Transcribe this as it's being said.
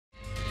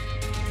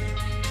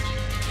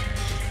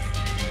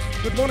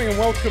Good morning and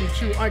welcome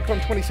to Icon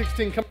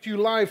 2016, coming to you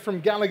live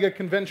from Gallagher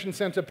Convention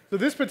Center. So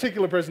this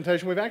particular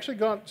presentation, we've actually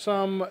got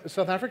some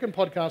South African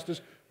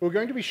podcasters who are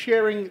going to be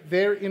sharing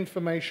their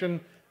information,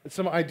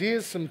 some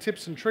ideas, some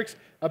tips and tricks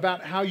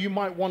about how you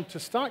might want to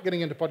start getting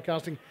into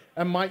podcasting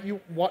and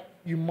what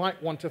you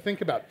might want to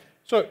think about.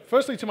 So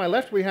firstly, to my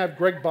left, we have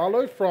Greg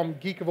Barlow from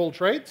Geek of All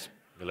Trades.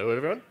 Hello,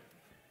 everyone.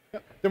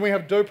 Then we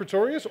have Do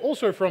Pretorius,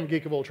 also from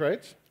Geek of All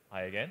Trades.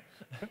 Hi again.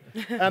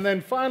 And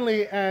then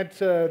finally, at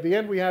the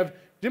end, we have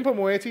Dimpo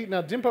Moeti.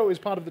 Now, Dimpo is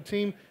part of the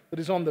team that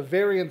is on the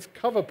Variants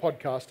Cover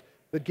podcast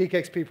that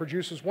GeekXP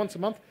produces once a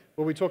month,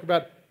 where we talk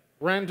about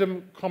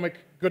random comic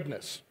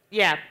goodness.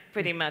 Yeah,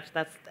 pretty much.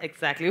 That's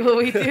exactly what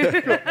we do.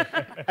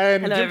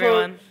 And Hello,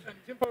 everyone.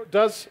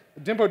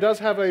 Dimpo does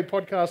have a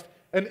podcast,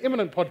 an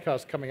imminent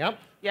podcast coming up.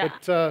 Yeah.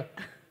 But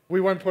we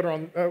won't put her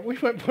on. We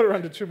won't put her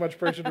under too much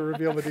pressure to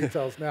reveal the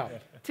details now.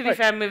 To be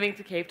fair, I'm moving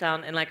to Cape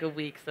Town in like a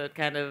week, so it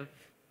kind of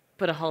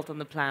put a halt on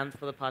the plans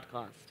for the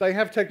podcast. They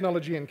have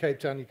technology in Cape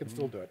Town. You can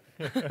still do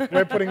it.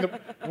 We're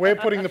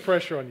putting the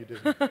pressure on you,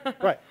 Disney.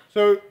 Right.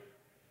 So,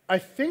 I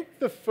think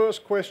the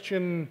first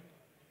question,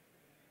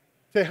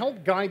 to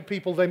help guide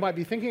people, they might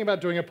be thinking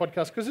about doing a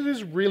podcast because it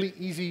is really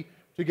easy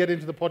to get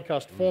into the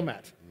podcast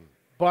format.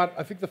 But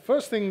I think the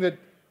first thing that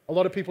a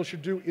lot of people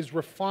should do is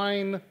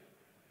refine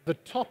the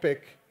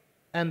topic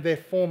and their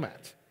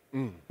format.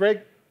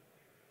 Greg,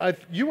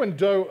 you and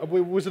Do,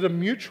 was it a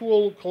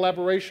mutual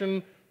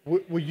collaboration?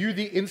 Were you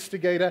the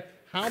instigator?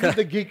 How did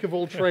the Geek of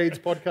All Trades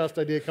podcast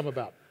idea come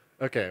about?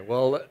 Okay,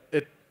 well,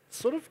 it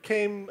sort of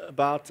came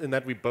about in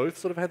that we both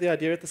sort of had the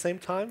idea at the same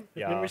time,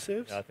 if memory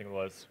serves. Yeah, I think it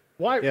was.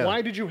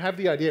 Why did you have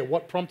the idea?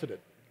 What prompted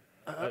it?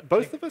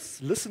 Both of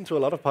us listen to a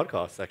lot of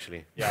podcasts,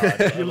 actually.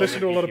 Yeah, You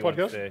listen to a lot of geeky ones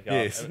podcasts? there,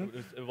 yeah. Yes. And it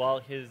was while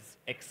his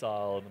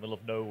exile in the middle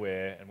of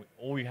nowhere, and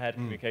all we had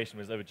communication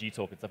was over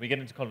G-Talk and stuff. We get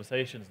into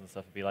conversations and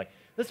stuff and be like,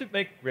 this would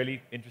make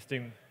really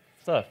interesting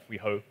stuff, we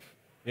hope.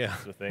 Yeah.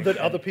 Sort of thing. That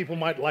other people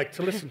might like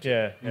to listen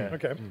to. Yeah.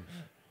 Okay.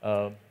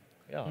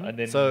 And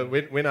then So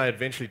when I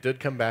eventually did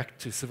come back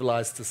to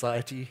civilized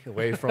society,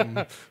 away from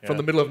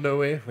the middle of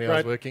nowhere where I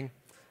was working,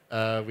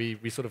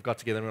 we sort of got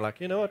together and we're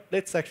like, you know what,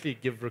 let's actually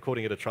give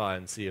recording it a try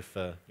and see if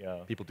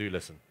people do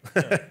listen.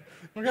 Okay.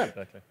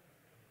 exactly.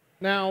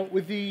 Now,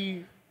 with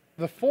the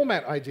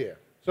format idea,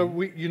 so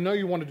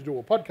you wanted to do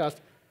a podcast.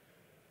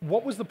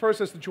 What was the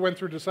process that you went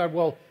through to decide,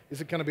 well,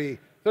 is it going to be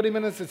 30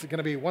 minutes? Is it going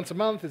to be once a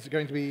month? Is it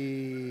going to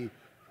be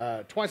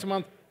twice a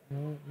month?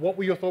 What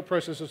were your thought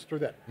processes through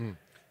that?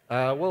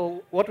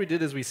 Well, what we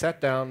did is we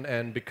sat down,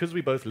 and because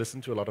we both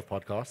listen to a lot of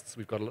podcasts,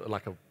 we've got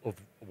like a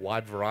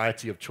wide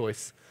variety of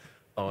choice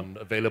on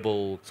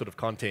available sort of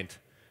content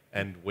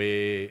and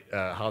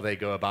how they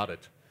go about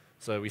it.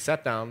 So we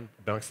sat down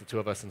amongst the two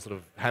of us and sort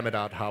of hammered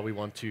out how we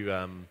want to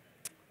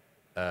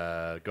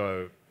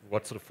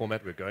what sort of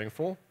format we're going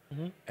for.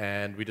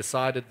 And we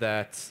decided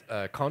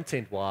that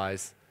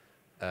content-wise,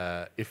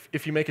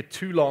 if you make it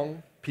too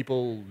long,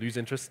 people lose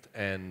interest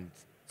and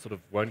sort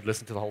of won't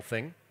listen to the whole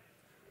thing.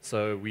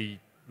 So we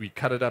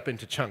cut it up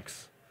into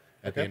chunks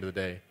at the end of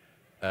the day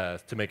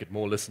to make it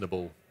more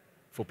listenable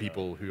for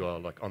people who are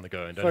like on the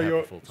go and don't have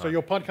the full time. So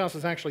your podcast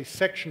is actually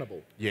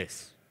sectionable?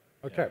 Yes.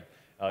 Okay.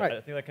 I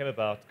think that came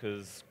about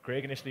because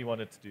Greg initially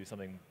wanted to do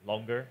something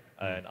longer,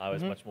 and I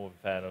was much more of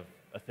a fan of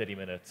a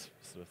 30-minute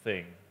sort of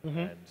thing.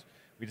 And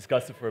we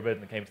discussed it for a bit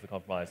and came to the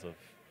compromise of,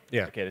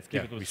 okay, let's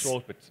keep it a little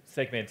short, but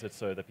segment it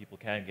so that people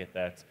can get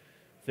that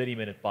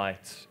 30-minute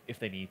bite if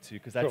they need to,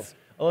 because that's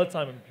a lot of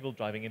time when people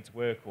driving into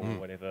work or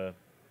whatever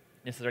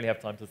necessarily have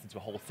time to listen to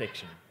a whole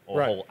section or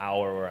a whole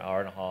hour or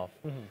hour and a half.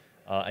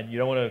 And you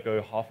don't want to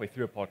go halfway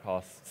through a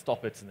podcast,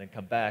 stop it, and then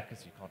come back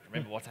because you can't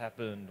remember what's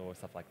happened or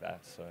stuff like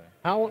that. So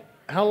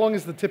how long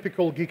is the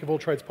typical Geek of All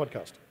Trades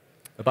podcast?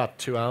 About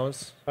 2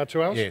 hours. About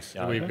 2 hours? Yes.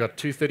 Yeah, We've got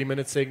two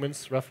 30-minute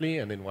segments roughly,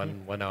 and then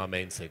one hour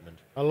main segment.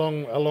 A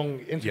long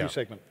interview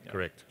segment.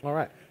 Correct. All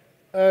right.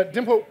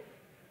 Dimpo,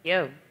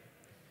 Yo.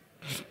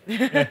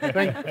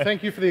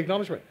 thank you for the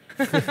acknowledgement.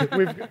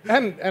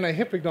 And a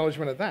hip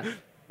acknowledgement at that.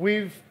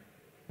 We've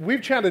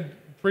chatted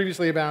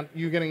previously about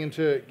you getting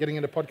into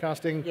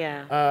podcasting.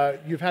 Yeah.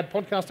 You've had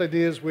podcast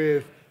ideas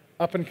with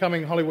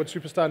up-and-coming Hollywood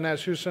superstar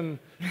Naz Hussein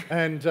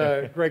and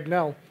Greg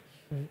Nell.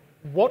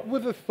 What were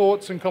the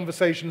thoughts and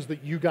conversations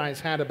that you guys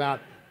had about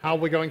how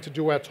we're going to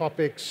do our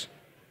topics?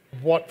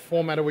 What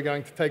format are we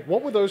going to take?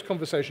 What were those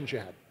conversations you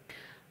had?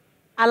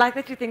 I like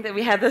that you think that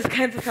we had those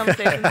kinds of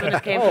conversations when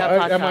it came to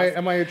our podcast.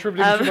 Am I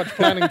attributing too much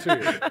planning to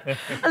you?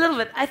 A little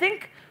bit. I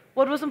think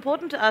what was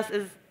important to us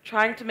is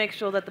trying to make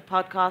sure that the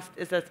podcast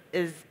is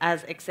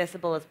as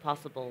accessible as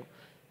possible.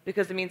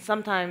 Because, I mean,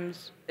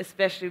 sometimes,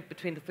 especially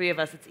between the three of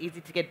us, it's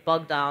easy to get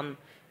bogged down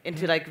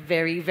into like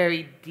very,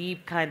 very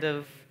deep kind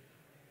of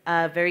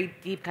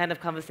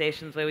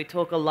conversations where we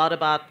talk a lot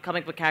about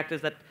comic book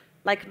characters that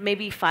like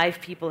maybe 5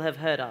 people have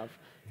heard of.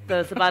 So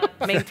it's about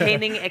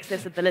maintaining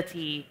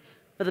accessibility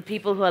for the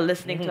people who are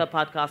listening to a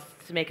podcast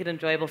to make it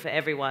enjoyable for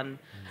everyone.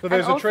 So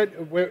there's a trade,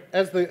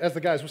 as the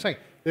guys were saying,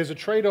 there's a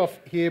trade-off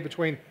here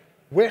between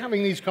we're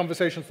having these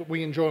conversations that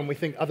we enjoy and we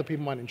think other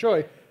people might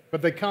enjoy,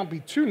 but they can't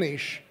be too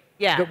niche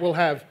Yeah. that will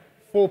have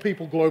 4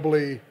 people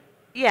globally.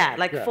 Yeah,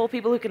 like Yeah. 4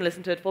 people who can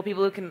listen to it, 4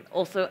 people who can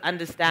also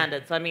understand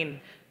it. So I mean,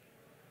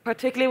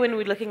 particularly when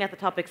we're looking at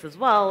the topics as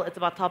well, it's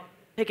about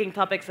picking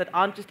topics that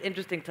aren't just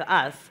interesting to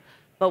us,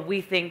 but we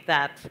think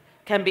that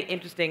can be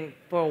interesting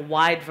for a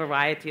wide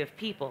variety of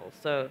people.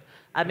 So,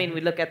 I mean,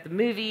 we look at the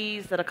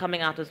movies that are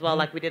coming out as well,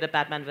 like we did a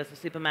Batman versus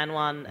Superman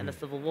one and a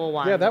Civil War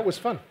one. Yeah, that was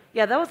fun.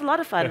 Yeah, that was a lot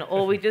of fun. Or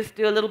we just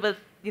do a little bit,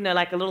 you know,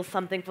 like a little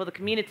something for the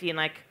community and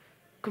like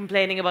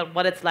complaining about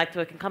what it's like to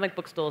work in comic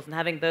book stores and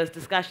having those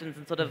discussions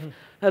and sort of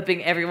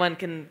hoping everyone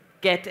can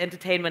get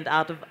entertainment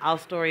out of our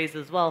stories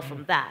as well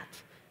from that,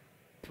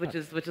 which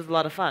is a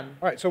lot of fun.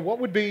 All right, so what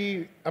would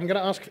be, I'm going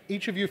to ask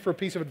each of you for a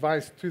piece of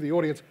advice to the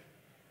audience.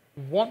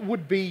 What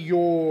would be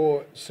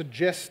your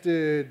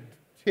suggested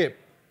tip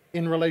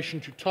in relation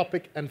to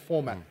topic and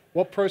format?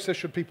 What process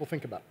should people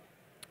think about?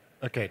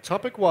 Okay,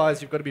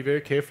 topic-wise, you've got to be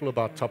very careful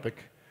about topic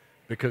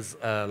because,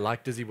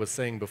 like Dizzy was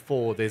saying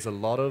before, there's a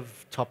lot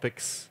of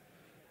topics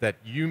that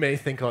you may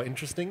think are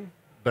interesting,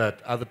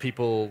 but other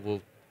people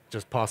will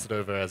just pass it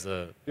over as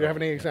a... Do you have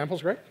any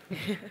examples, Greg?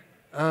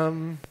 not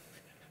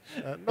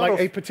Like off-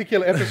 a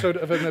particular episode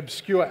of an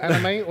obscure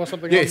anime or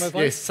something along Yes, those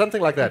lines? yes,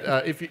 something like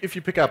that. If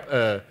you pick up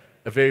a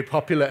very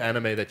popular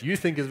anime that you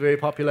think is very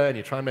popular and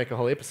you try and make a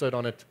whole episode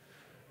on it,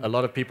 a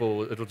lot of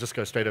people, it'll just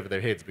go straight over their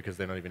heads because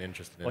they're not even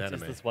interested in What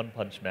anime. is this One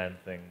Punch Man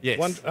thing? Yes.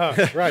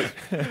 Right.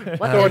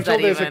 What So is until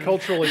that there's a even?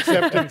 cultural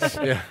acceptance,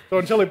 Yeah. so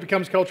until it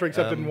becomes culturally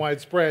accepted and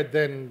widespread,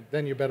 then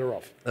you're better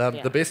off. Yeah.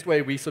 The best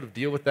way we sort of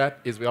deal with that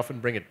is we often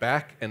bring it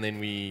back and then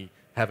we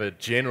have a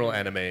general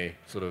anime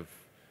sort of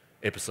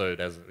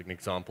episode as an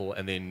example,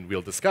 and then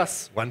we'll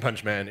discuss One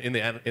Punch Man in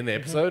the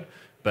episode,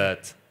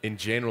 but in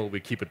general we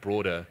keep it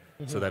broader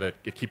so that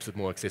it keeps it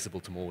more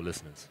accessible to more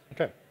listeners.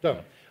 Okay,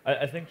 so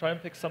I think try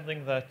and pick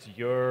something that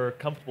you're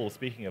comfortable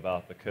speaking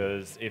about,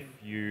 because if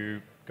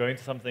you go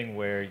into something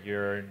where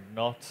you're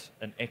not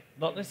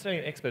not necessarily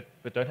an expert,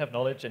 but don't have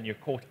knowledge, and you're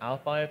caught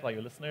out by it by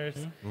your listeners,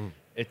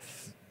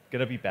 it's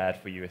going to be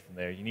bad for you within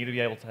there. You need to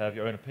be able to have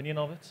your own opinion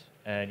of it,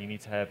 and you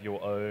need to have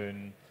your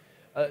own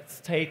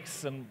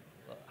takes and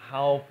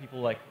how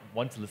people like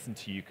want to listen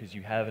to you, because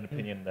you have an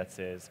opinion that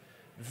says,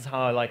 this is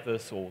how I like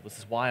this, or this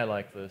is why I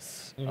like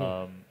this,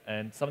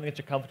 and something that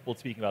you're comfortable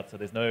speaking about, so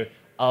there's no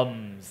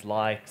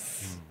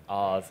likes,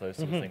 ahs, those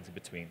sort of things in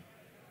between.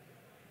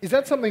 is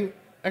that something,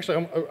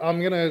 actually, I'm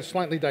going to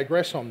slightly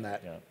digress on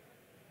that. Yeah.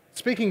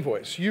 Speaking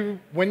voice,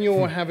 when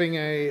you're having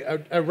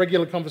a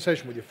regular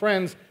conversation with your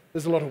friends,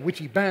 there's a lot of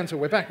witty banter,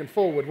 we're back and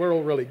forward, we're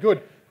all really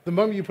good. The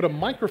moment you put a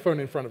microphone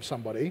in front of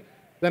somebody,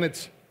 then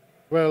it's,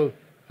 well,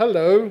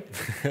 hello,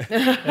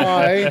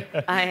 hi,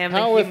 I am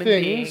how a are human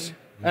things? being.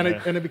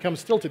 And it becomes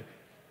stilted.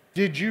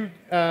 Did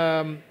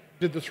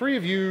the 3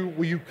 of you,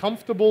 were you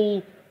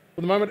comfortable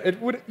for the moment?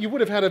 You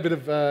would have had a bit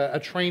of a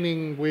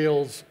training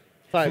wheels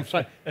type.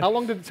 How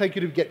long did it take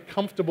you to get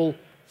comfortable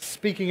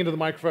speaking into the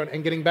microphone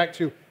and getting back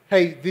to,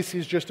 hey, this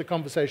is just a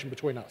conversation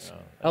between us?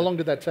 How long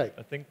did that take?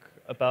 I think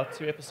about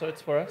 2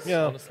 episodes for us,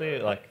 Yeah. honestly.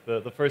 Like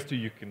the first 2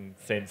 you can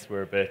sense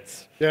were a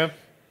bit Yeah?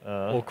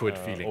 Awkward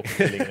feeling. awkward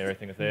feeling and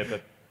everything was there,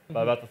 but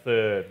by about the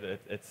third,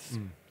 it's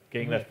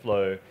getting that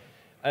flow.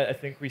 I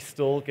think we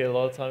still get a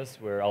lot of times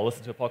where I'll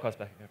listen to a podcast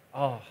back and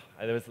go,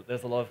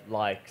 there's a lot of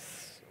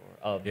likes.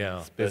 Or,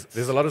 Yeah, but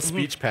there's a lot of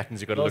speech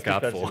patterns you've got to look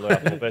out for.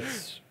 But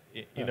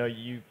you know,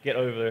 you get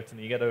over it, and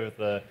you get over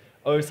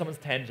the someone's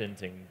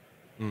tangenting.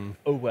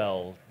 Oh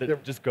well,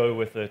 just go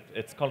with it.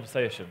 It's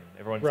conversation.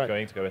 Everyone's Right.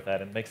 going to go with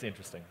that, and it makes it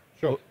interesting.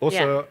 Sure.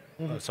 Also,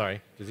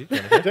 sorry, Dizzy, do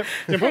you wanna go?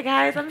 Hey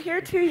guys, I'm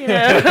here too, you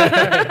know.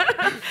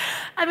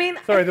 I mean,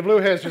 Sorry, the blue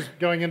hair's just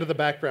going into the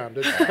background.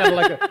 It's kind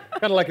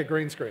of like a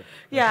green screen.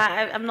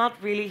 yeah, I'm not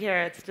really here.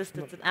 It's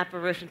an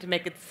apparition to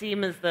make it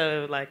seem as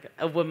though like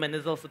a woman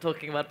is also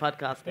talking about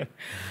podcasting.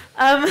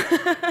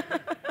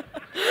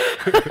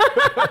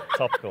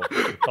 Topical.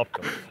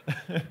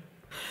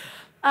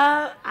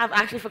 I've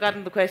actually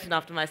forgotten the question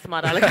after my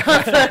smart aleck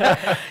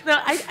answer. No,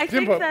 I think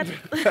Jimbo. that.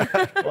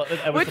 Well,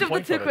 that was Which the of the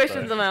point 2 of it,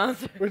 questions though. am I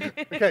answering?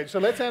 Okay, so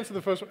let's answer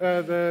the first.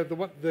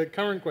 The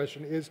current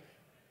question is,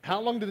 how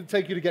long did it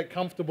take you to get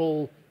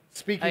comfortable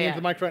speaking yeah. into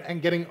the microphone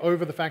and getting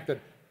over the fact that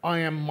I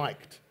am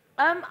mic'd?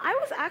 I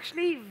was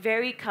actually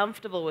very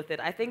comfortable with it.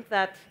 I think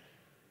that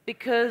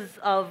because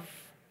of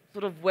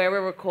sort of where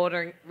we're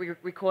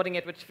recording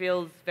it, which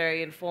feels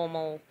very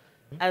informal,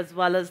 as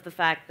well as the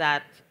fact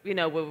that, you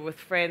know, we're with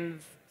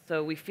friends,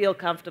 so we feel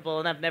comfortable,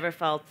 and I've never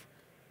felt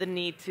the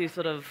need to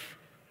sort of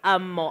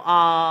or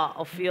ah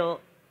or feel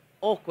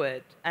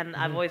awkward. And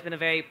I've always been a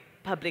very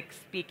public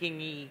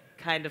speaking-y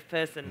kind of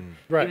person,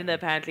 Right. even though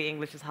apparently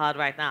English is hard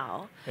right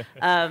now.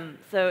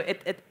 So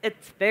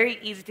it's very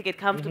easy to get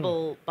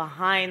comfortable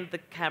behind the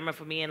camera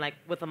for me, and like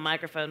with a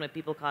microphone where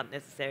people can't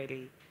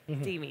necessarily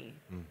see me.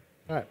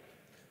 All right.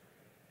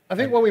 I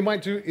think what we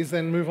might do is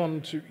then move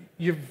on to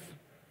So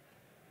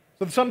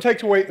there's some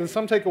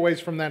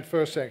takeaways from that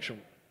first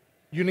section.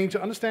 You need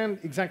to understand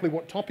exactly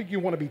what topic you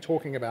want to be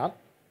talking about.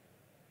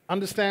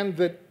 Understand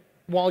that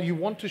while you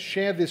want to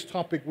share this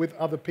topic with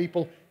other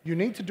people, you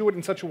need to do it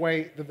in such a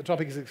way that the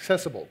topic is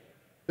accessible.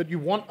 that you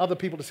want other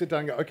people to sit down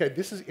and go, okay,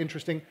 this is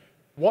interesting.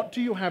 What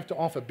do you have to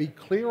offer? Be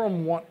clear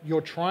on what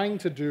you're trying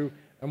to do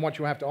and what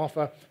you have to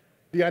offer.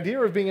 The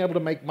idea of being able to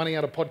make money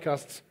out of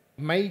podcasts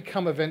may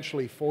come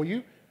eventually for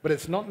you, but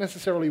it's not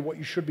necessarily what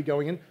you should be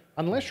going in.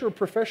 Unless you're a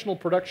professional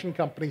production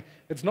company,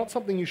 it's not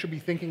something you should be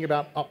thinking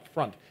about up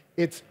front.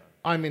 It's,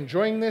 I'm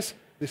enjoying this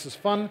is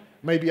fun,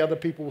 maybe other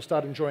people will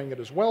start enjoying it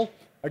as well.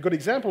 A good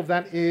example of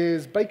that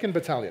is Bacon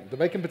Battalion. The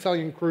Bacon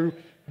Battalion crew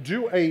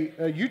do a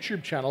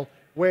YouTube channel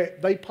where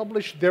they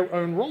publish their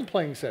own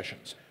role-playing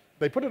sessions.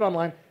 They put it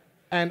online,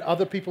 and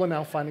other people are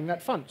now finding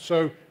that fun.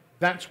 So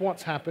that's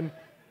what's happened.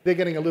 They're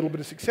getting a little bit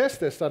of success.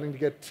 They're starting to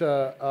get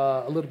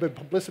a little bit of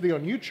publicity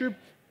on YouTube.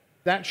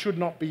 That should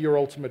not be your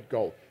ultimate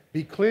goal.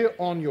 Be clear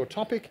on your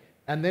topic,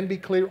 and then be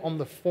clear on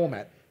the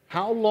format.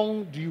 How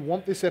long do you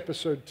want this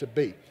episode to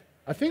be?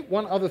 I think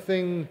one other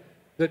thing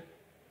that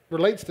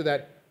relates to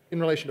that in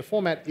relation to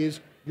format is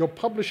your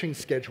publishing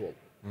schedule.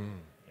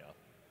 Yeah.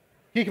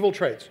 Geek of all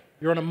trades,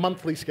 you're on a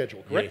monthly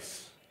schedule, correct?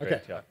 Yes. Okay.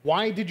 Correct, yeah.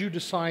 Why did you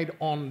decide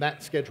on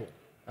that schedule?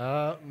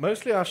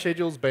 Mostly our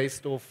schedule's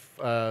based off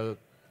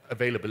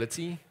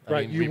availability. I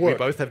Right, mean, you we work.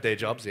 both have day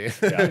jobs, yeah.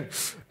 Yeah.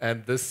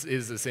 And this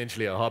is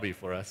essentially a hobby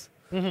for us.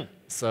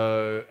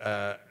 So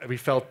we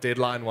felt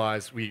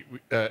deadline-wise,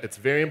 it's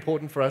very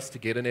important for us to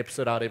get an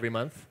episode out every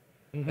month.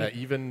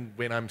 Even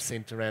when I'm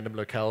sent to random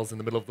locales in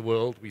the middle of the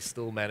world, we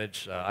still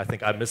manage. I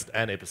think I missed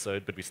an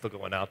episode, but we still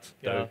got one out.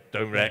 Yeah.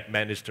 Don't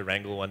manage to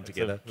wrangle one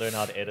together. So learn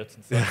how to edit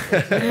and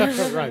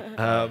stuff.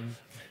 Right.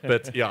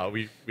 But yeah,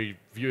 we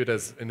view it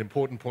as an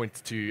important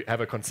point to have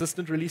a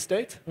consistent release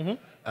date,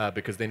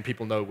 because then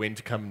people know when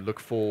to come look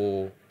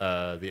for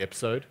the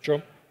episode.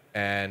 Sure.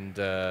 And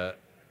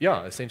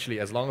yeah, essentially,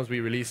 as long as we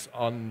release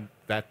on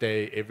that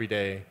day, every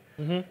day,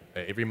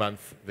 every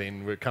month,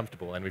 then we're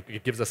comfortable. And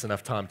it gives us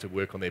enough time to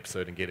work on the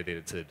episode and get it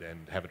edited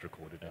and have it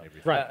recorded and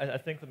everything. Right. I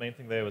think the main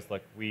thing there was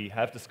like we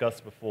have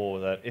discussed before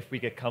that if we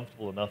get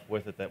comfortable enough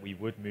with it, that we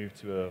would move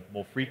to a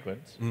more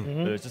frequent.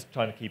 But it's just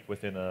trying to keep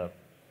within a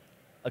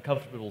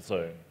comfortable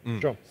zone.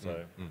 Sure.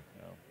 So,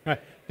 Right.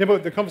 Yeah,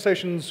 but the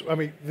conversations, I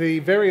mean, the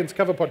Variants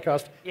Cover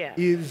podcast Yeah.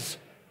 is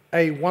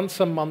a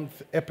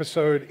once-a-month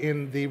episode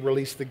in the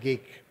Release the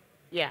Geek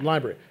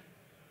library.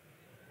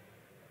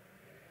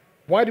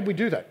 Why did we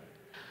do that?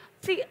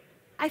 See,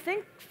 I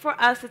think for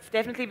us, it's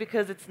definitely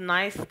because it's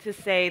nice to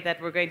say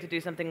that we're going to do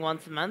something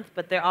once a month,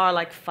 but there are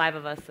like 5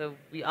 of us, so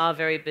we are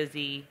very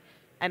busy.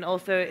 And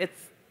also,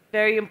 it's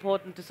very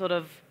important to sort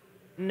of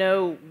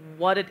know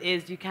what it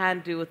is you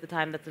can do with the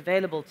time that's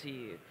available to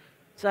you.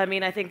 So, I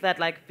mean, I think that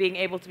like being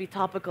able to be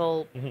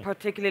topical,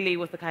 particularly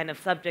with the kind of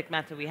subject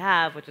matter we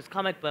have, which is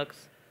comic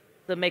books,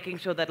 so making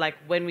sure that like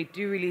when we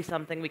do release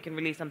something, we can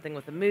release something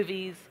with the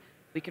movies,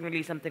 we can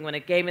release something when a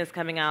game is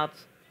coming out.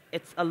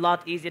 It's a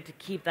lot easier to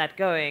keep that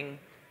going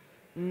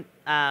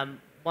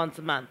once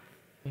a month,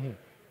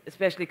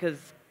 especially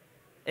because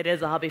it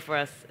is a hobby for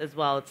us as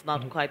well. It's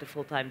not quite a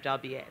full-time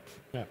job yet.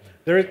 Yeah.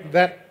 There is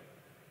that,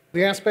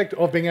 the aspect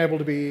of being able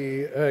to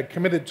be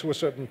committed to a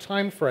certain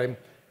time frame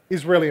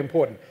is really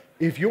important.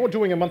 If you're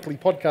doing a monthly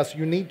podcast,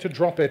 you need to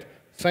drop it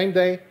same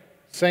day,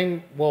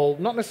 well,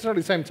 not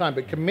necessarily same time,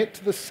 but commit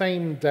to the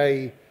same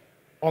day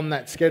on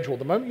that schedule.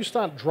 The moment you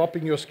start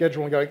dropping your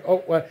schedule and going,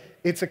 oh, well,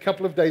 it's a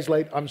couple of days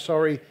late, I'm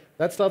sorry,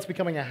 that starts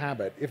becoming a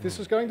habit. If this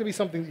is going to be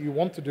something that you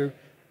want to do,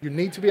 you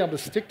need to be able to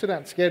stick to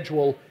that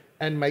schedule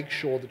and make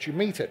sure that you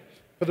meet it.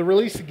 For the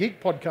Release the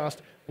Geek podcast,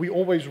 we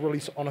always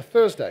release on a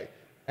Thursday.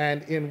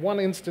 And in one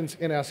instance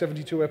in our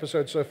 72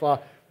 episodes so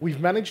far, we've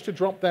managed to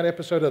drop that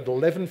episode at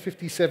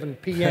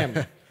 11:57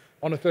 p.m.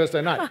 on a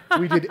Thursday night.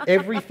 We did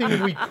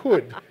everything we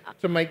could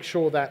to make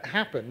sure that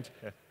happened,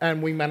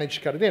 and we managed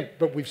to cut it in.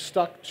 But we've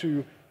stuck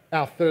to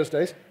our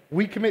Thursdays.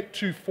 We commit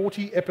to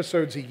 40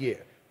 episodes a year.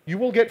 You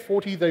will get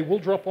 40. They will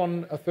drop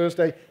on a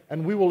Thursday,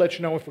 and we will let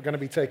you know if we're going to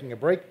be taking a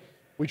break.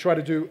 We try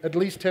to do at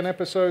least 10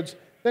 episodes,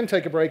 then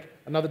take a break,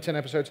 another 10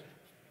 episodes.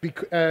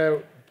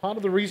 Part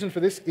of the reason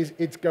for this is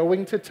it's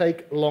going to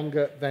take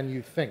longer than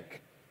you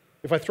think.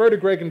 If I throw to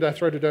Greg and I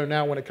throw to Doe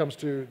now when it comes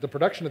to the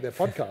production of their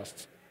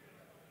podcasts,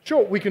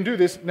 sure, we can do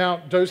this. Now,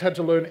 Doe's had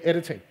to learn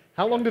editing.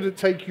 How long did it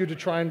take you to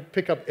try and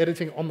pick up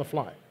editing on the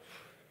fly?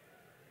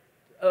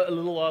 a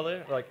little while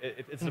there. Like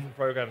it's different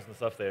programs and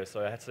stuff there.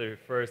 So I had to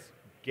first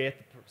get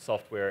the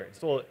software,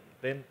 install it,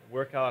 then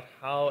work out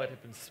how it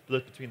had been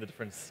split between the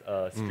different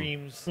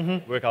streams,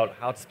 work out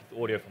how to split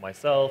the audio for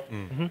myself,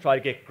 try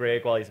to get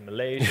Greg while he's in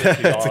Malaysia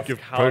to ask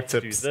how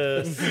to do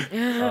this,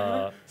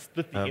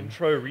 split the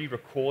intro,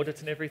 re-record it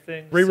and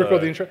everything.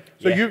 Re-record the intro.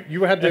 So yeah.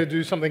 you had to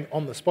do something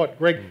on the spot.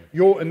 Greg,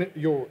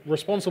 you're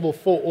responsible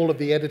for all of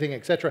the editing,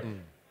 etc.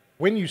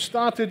 When you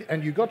started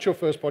and you got your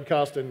first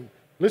podcast and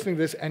listening to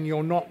this and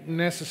you're not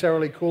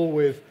necessarily cool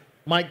with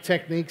mic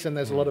techniques and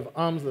there's a lot of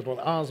ums, little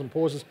R's and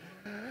pauses,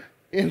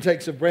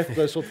 intakes of breath,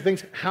 those sorts of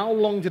things, how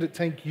long did it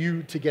take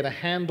you to get a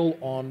handle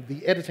on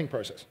the editing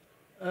process?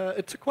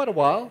 It took quite a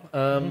while.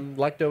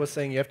 Like Doe was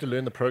saying, you have to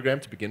learn the program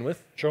to begin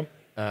with. Sure.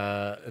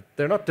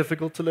 They're not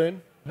difficult to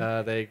learn.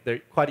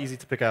 They're quite easy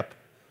to pick up.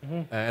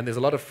 And there's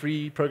a lot of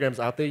free programs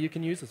out there you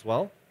can use as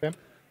well. Okay.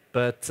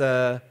 But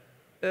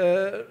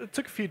it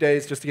took a few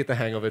days just to get the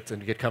hang of it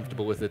and get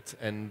comfortable with it.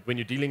 And when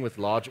you're dealing with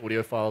large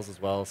audio files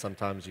as well,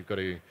 sometimes you've got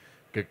to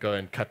go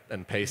and cut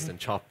and paste and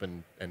chop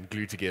and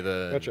glue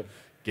together and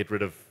get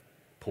rid of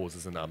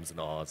pauses and ums and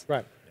ahs.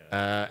 Right.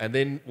 And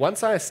then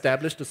once I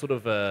established a sort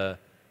of a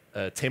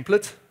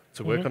template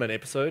to work on an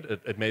episode,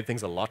 it made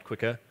things a lot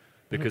quicker.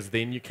 Because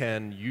then you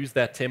can use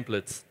that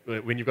template,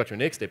 when you've got your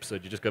next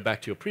episode, you just go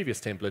back to your previous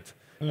template,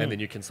 and then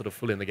you can sort of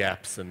fill in the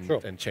gaps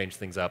and change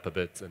things up a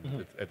bit,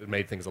 and it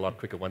made things a lot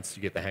quicker once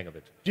you get the hang of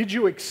it. Did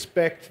you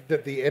expect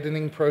that the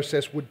editing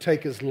process would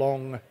take as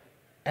long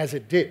as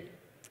it did?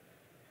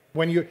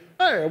 When you,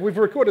 oh, we've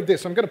recorded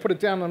this, I'm going to put it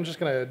down, I'm just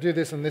going to do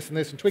this and this and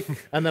this and tweak,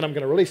 and then I'm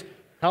going to release.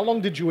 How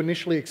long did you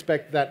initially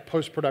expect that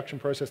post-production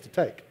process to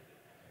take?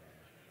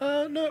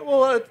 No,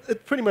 well,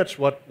 it's pretty much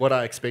what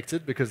I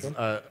expected, because,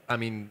 I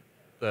mean,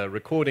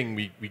 recording,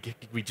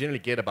 we generally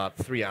get about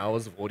 3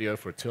 hours of audio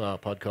for a 2-hour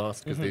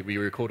podcast because we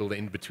record all the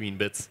in-between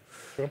bits.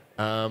 Sure.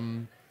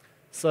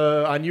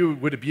 So I knew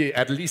it would be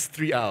at least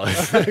 3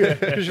 hours.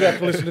 Because you have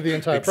to listen to the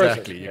entire process.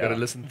 Exactly. You've got to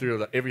listen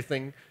through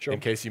everything in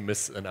case you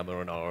miss an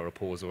or an hour or a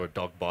pause or a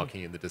dog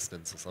barking in the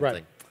distance or something.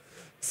 Right.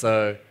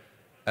 So,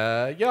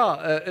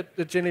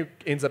 it generally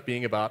ends up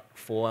being about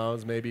 4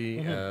 hours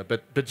maybe.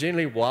 But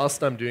generally,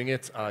 whilst I'm doing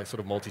it, I sort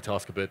of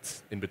multitask a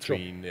bit in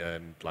between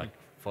and like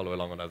follow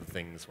along on other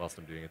things whilst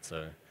I'm doing it.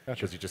 So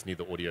because you just need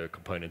the audio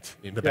component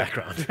in the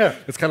background.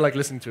 It's kind of like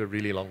listening to a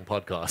really long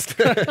podcast.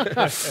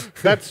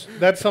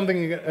 That's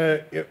something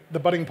the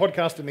budding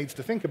podcaster needs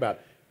to think about.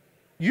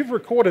 You've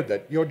recorded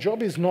that. Your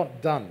job is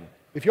not done.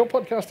 If your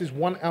podcast is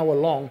 1 hour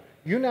long,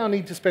 you now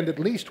need to spend at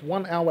least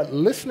 1 hour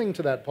listening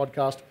to that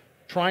podcast,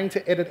 trying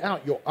to edit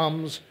out your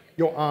ums,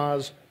 your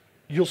ahs.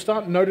 You'll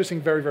start noticing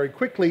very, very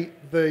quickly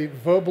the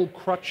verbal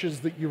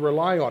crutches that you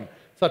rely on,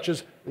 such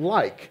as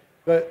like.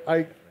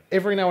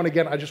 Every now and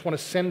again, I just want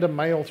to send a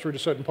mail through to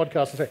certain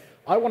podcasts and say,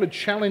 I want to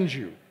challenge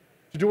you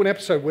to do an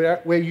episode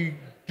where you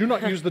do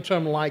not use the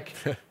term like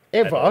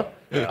ever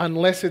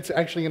unless it's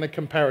actually in a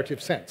comparative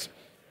sense.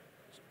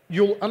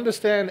 You'll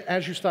understand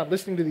as you start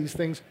listening to these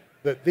things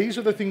that these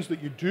are the things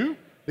that you do,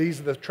 these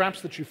are the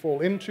traps that you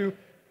fall into,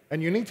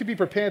 and you need to be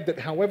prepared that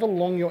however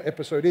long your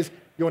episode is,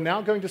 you're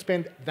now going to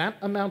spend that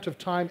amount of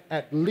time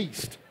at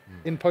least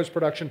in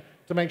post-production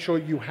to make sure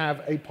you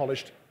have a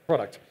polished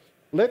product.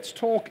 Let's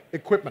talk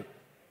equipment.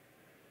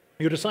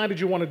 You decided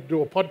you wanted to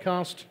do a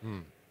podcast.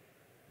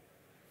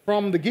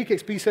 From the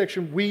GeekXP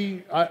section,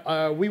 we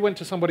went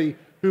to somebody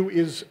who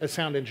is a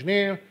sound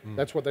engineer.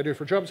 That's what they do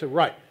for a job. So,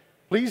 right,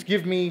 please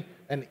give me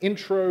an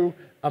intro,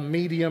 a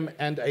medium,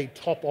 and a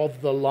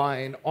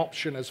top-of-the-line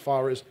option as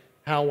far as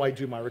how I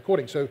do my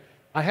recording. So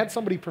I had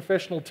somebody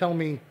professional tell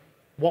me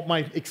what my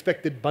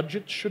expected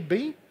budget should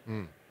be.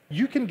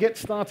 You can get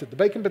started. The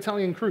Bacon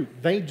Battalion crew,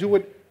 they do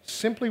it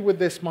simply with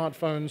their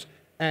smartphones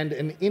and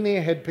an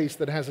in-ear headpiece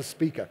that has a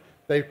speaker.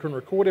 They can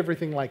record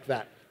everything like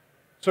that.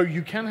 So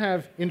you can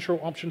have intro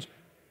options.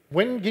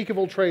 When Geek of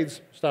All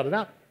Trades started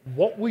out,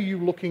 what were you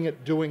looking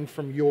at doing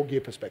from your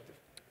gear perspective?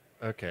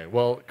 Okay,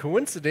 well,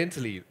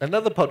 coincidentally,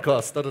 another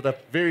podcast started up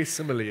very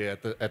similarly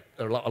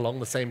along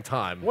the same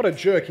time. What a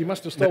jerk. He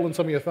must have stolen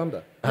some of your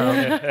thunder.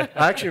 I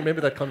actually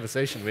remember that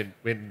conversation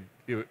when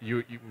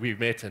we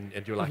met and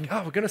you were like,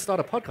 oh, we're going to start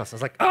a podcast. I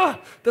was like,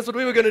 that's what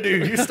we were going to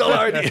do. You stole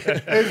our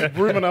idea. There's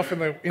room enough in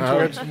the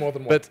interwebs for more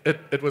than one. But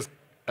it was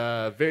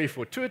very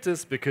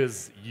fortuitous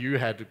because you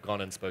had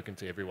gone and spoken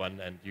to everyone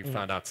and you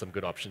found out some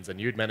good options and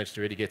you'd managed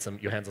to really get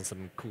your hands on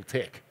some cool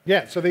tech.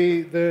 Yeah, so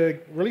the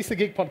Release the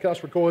Geek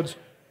podcast records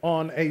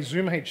on a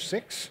Zoom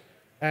H6,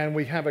 and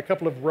we have a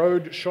couple of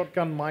Rode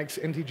shotgun mics,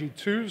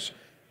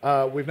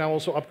 NTG2s. We've now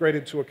also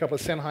upgraded to a couple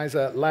of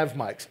Sennheiser lav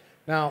mics.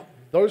 Now,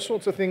 those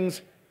sorts of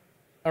things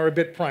are a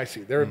bit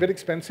pricey. They're a bit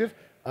expensive.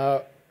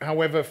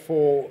 However,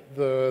 for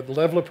the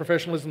level of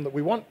professionalism that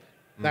we want,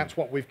 that's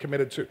what we've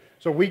committed to.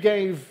 So we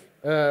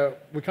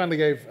kindly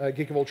gave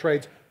Geek of All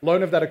Trades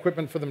loan of that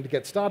equipment for them to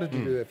get started,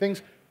 to do their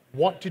things.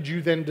 What did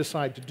you then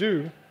decide to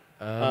do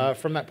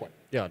from that point?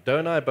 Yeah, Doe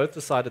and I both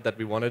decided that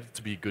we wanted it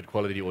to be good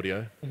quality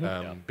audio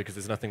because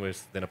there's nothing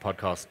worse than a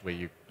podcast where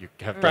you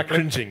have that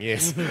cringing,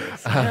 yes.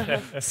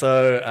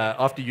 So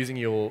after using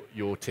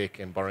your tech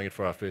and borrowing it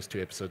for our first 2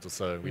 episodes or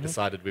so, we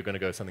decided we're going to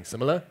go something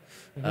similar.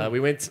 We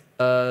went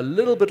a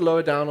little bit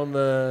lower down on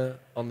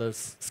the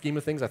scheme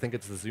of things. I think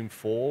it's the Zoom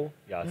 4.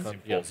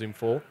 Yeah, Zoom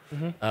 4.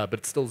 But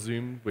it's still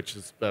Zoom, which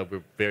is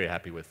we're very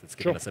happy with. It's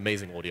giving us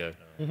amazing audio.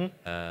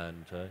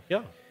 And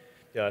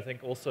Yeah, I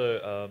think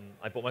also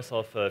I bought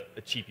myself a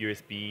cheap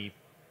USB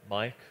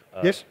mic.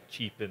 Yes.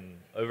 Cheap in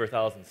over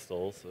 1,000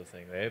 still, sort of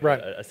thing there. Right.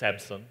 A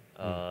Samsung.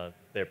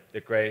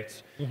 They're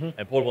great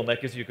and portable. And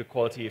that gives you good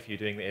quality if you're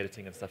doing the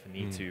editing and stuff and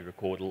need to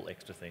record little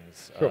extra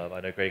things. Sure. I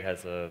know Greg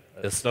has a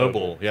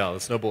Snowball. Yeah, the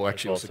Snowball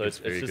actually also gives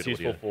so very it's just good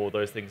useful audio. for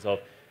those things of.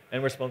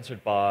 And we're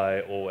sponsored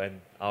by,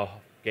 and our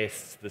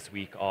guests this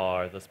week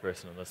are this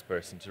person and this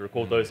person to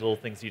record those little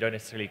things you don't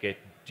necessarily get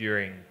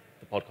during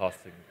the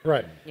podcasting.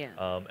 Right.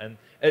 Yeah. And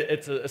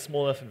it's a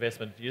small enough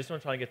investment. You just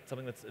want to try and get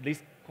something that's at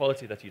least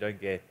quality that you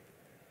don't get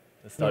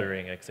the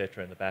stuttering,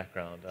 etc. in the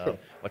background. Sure.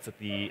 What's it?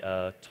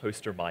 The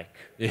toaster mic.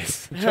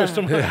 Yes.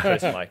 Toaster mic.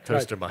 Toaster mic.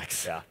 Toaster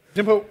mics. Yeah.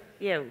 Dimple,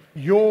 Yeah.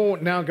 you're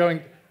now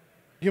going,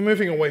 you're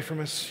moving away from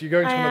us. You're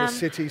going to I another am.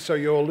 city, so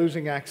you're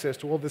losing access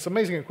to all this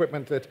amazing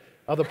equipment that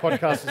other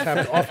podcasters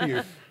have to offer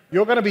you.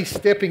 You're going to be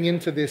stepping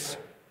into this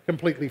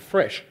completely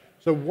fresh.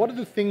 So what are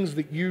the things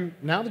that you,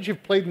 now that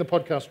you've played in the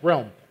podcast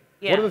realm,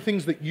 Yeah. what are the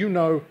things that you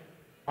know,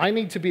 I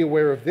need to be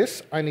aware of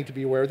this, I need to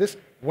be aware of this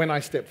when I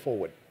step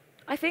forward?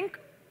 I think,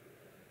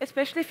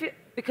 especially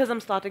because I'm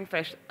starting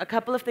fresh, a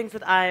couple of things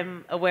that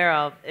I'm aware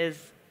of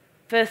is,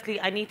 firstly,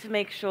 I need to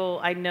make sure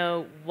I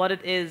know what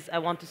it is I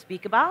want to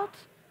speak about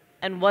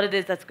and what it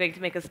is that's going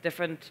to make us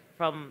different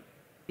from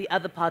the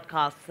other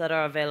podcasts that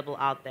are available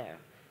out there.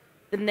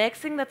 The next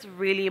thing that's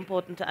really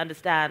important to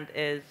understand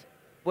is,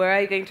 where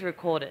are you going to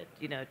record it?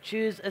 You know,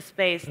 choose a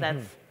space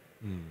that's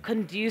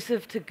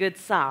conducive to good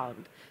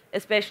sound,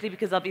 especially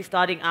because I'll be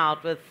starting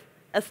out with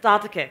a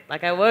starter kit.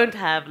 Like, I won't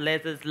have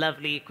Les's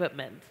lovely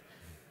equipment,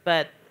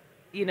 but,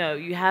 you know,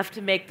 you have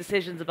to make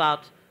decisions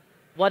about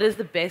what is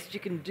the best you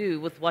can do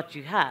with what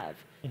you have.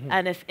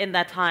 And if in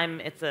that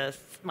time it's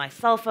my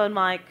cell phone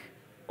mic,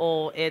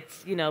 or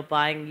it's, you know,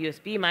 buying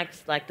USB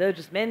mics like Doe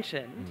just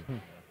mentioned,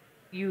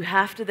 you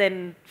have to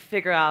then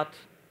figure out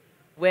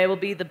where will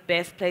be the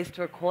best place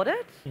to record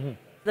it so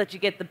that you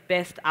get the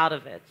best out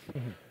of it.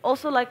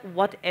 Also, like,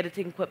 what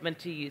editing equipment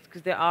to use,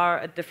 because there are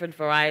a different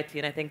variety,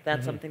 and I think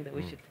that's something that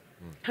we should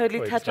totally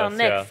Probably touch on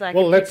discuss, next. yeah. So I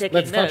Well, can let's keep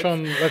taking touch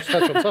notes.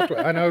 on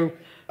software. I know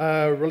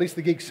Release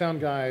the Geek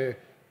sound guy,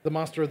 the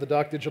master of the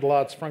dark digital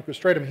arts, Franco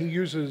Stratum, he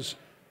uses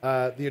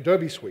the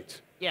Adobe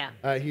suite. Yeah.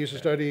 He uses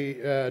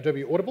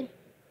Adobe Audible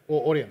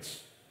or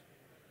Audience.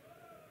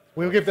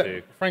 We'll give See.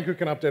 that. Franco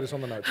can update us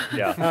on the notes.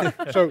 Yeah.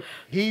 So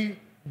he,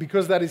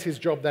 because that is his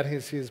job, that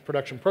is his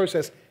production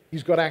process,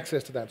 he's got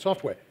access to that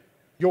software.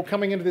 You're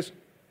coming into this,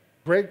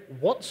 Greg,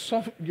 what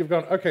software, you've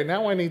gone, okay,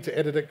 now I need to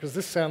edit it because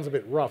this sounds a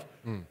bit rough.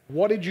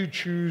 What did you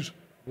choose?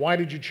 Why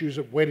did you choose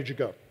it? Where did you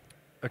go?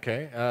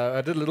 Okay,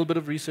 I did a little bit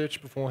of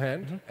research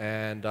beforehand,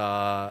 and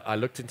I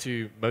looked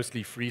into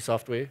mostly free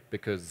software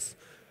because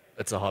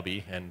it's a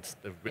hobby, and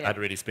I'd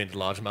already spent a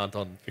large amount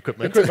on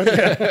equipment.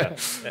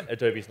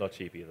 Adobe's not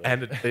cheap either.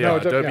 And No,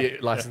 Adobe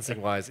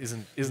licensing-wise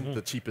isn't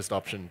the cheapest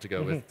option to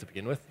go with to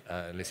begin with,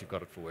 unless you've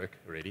got it for work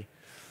already.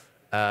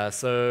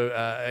 So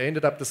I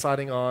ended up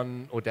deciding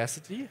on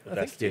Audacity. I think.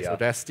 Audacity, Yes, yeah.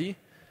 Audacity.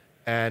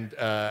 And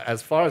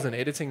as far as an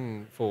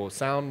editing for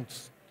sound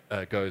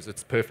goes,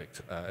 it's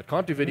perfect. It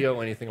can't do video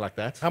or anything like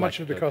that. How much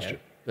did it cost you?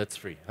 That's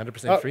free,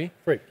 100% free.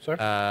 Free, sorry.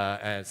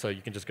 And so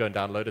you can just go and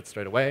download it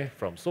straight away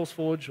from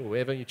SourceForge or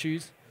wherever you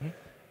choose.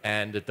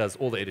 And it does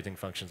all the editing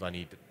functions I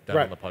need done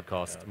Right. on the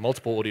podcast.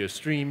 Multiple audio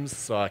streams,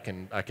 so I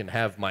can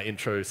have my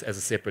intros as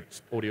a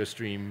separate audio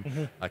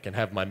stream. I can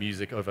have my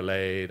music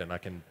overlaid, and I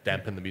can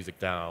dampen the music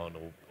down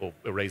or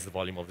raise the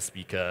volume of the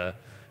speaker,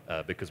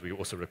 because we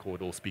also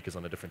record all speakers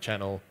on a different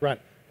channel.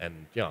 Right.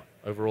 And yeah,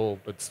 overall,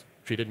 it's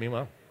treated me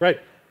well. Great.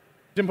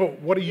 Dimple,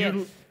 what are you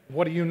Yes.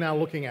 what are you now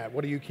looking at?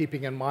 What are you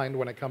keeping in mind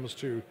when it comes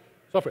to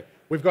software?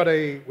 We've got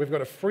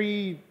a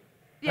free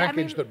Yeah, I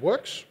package mean, that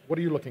works. What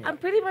are you looking I'm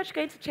at? pretty much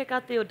going to check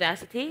out the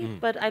Audacity,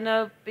 but I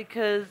know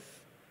because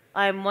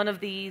I'm one of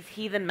these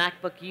heathen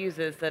MacBook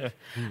users that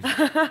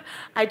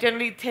I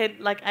generally tend,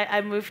 like,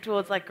 I move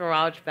towards like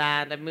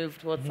GarageBand, I move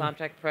towards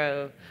Soundtrack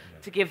Pro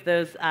to give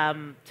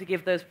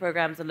those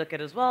programs a look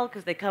at as well,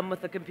 because they come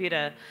with the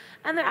computer,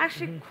 and they're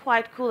actually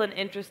quite cool and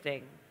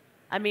interesting.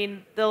 I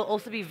mean, they'll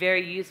also be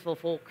very useful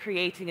for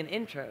creating an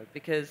intro,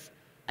 because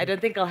I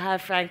don't think I'll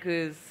have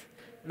Franco's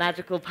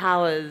magical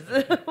powers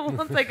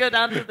once I go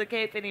down to the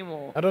Cape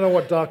anymore. I don't know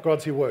what dark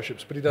gods he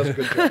worships, but he does a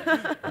good job.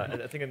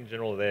 I think in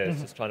general there,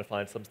 it's just trying to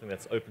find something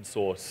that's open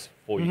source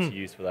for you to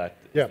use for that.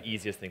 It's Yeah. the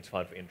easiest thing to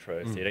find for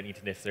intros. So you don't need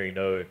to necessarily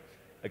know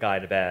a guy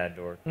in a band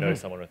or know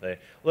someone with a...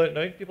 Although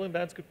knowing people in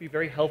bands could be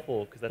very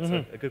helpful, because that's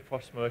a good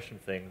cross-promotion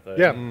thing. Though.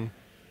 Yeah.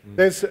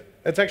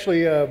 It's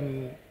actually,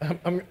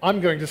 I'm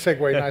going to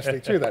segue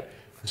nicely to that.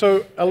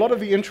 So a lot of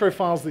the intro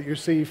files that you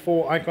see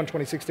for Icon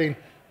 2016,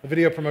 the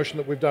video promotion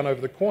that we've done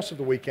over the course of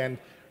the weekend,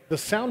 the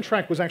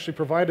soundtrack was actually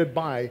provided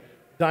by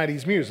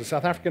Deities Muse, a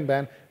South African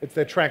band. It's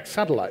their track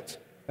Satellites.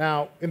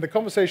 Now, in the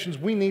conversations,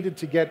 we needed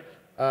to get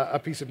a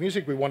piece of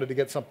music. We wanted to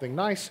get something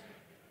nice.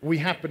 We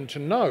happened to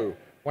know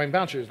Wayne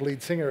Boucher,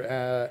 lead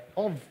singer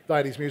of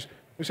Deities Muse.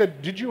 We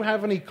said, did you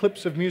have any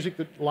clips of music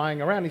that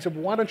lying around? He said,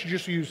 well, why don't you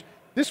just use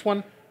this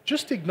one?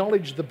 Just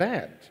acknowledge the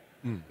band.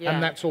 Yeah.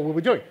 And that's all we'll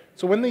be doing.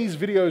 So when these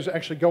videos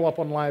actually go up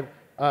on live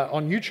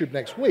on YouTube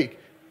next week,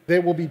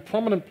 there will be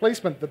prominent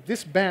placement that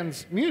this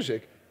band's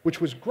music,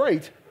 which was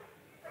great,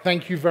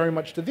 thank you very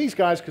much to these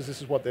guys, because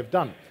this is what they've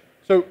done.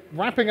 So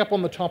wrapping up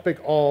on the topic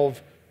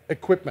of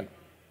equipment,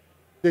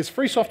 there's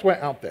free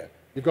software out there.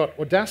 You've got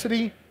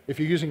Audacity, if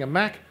you're using a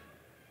Mac.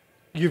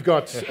 You've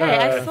got, Hey,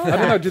 I saw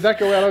don't know, that. did that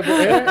go out over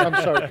air?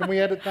 I'm sorry, can we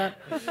edit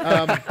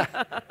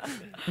that?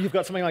 You've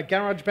got something like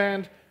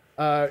GarageBand.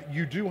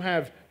 You do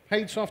have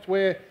paid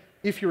software.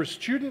 If you're a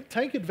student,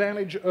 take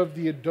advantage of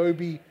the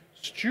Adobe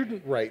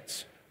student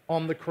rates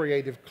on the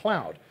Creative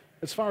Cloud.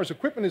 As far as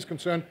equipment is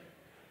concerned,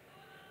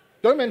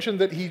 don't mention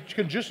that he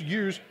can just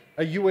use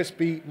a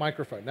USB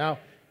microphone. Now,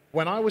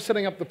 when I was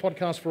setting up the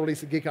podcast for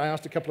Release the Geek, I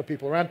asked a couple of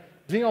people around.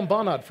 Dion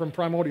Barnard from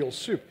Primordial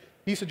Soup,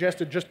 he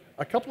suggested just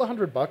a couple of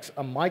 $100,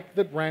 a mic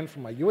that ran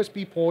from my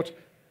USB port,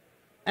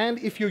 and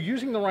if you're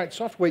using the right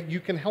software, you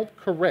can help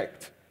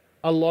correct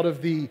a lot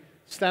of the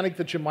static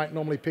that you might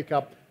normally pick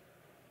up.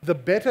 The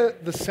better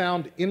the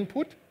sound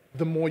input,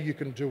 the more you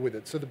can do with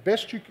it. So do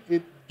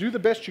the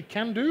best you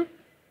can do.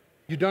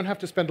 You don't have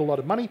to spend a lot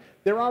of money.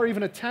 There are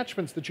even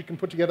attachments that you can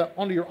put together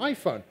onto your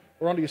iPhone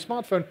or onto your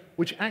smartphone,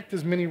 which act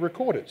as mini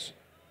recorders.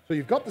 So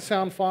you've got the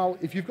sound file.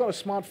 If you've got a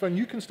smartphone,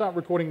 you can start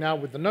recording now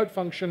with the Note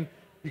function.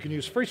 You can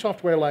use free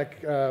software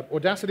like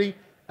Audacity,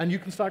 and you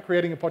can start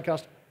creating a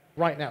podcast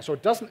right now. So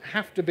it doesn't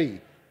have to be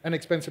an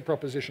expensive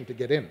proposition to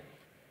get in.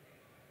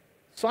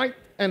 Site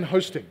and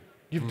hosting.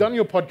 You've done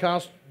your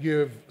podcast.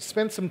 You've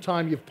spent some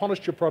time. You've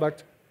polished your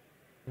product.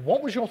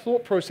 What was your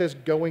thought process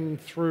going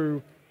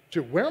through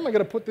to where am I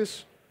going to put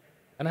this,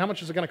 and how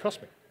much is it going to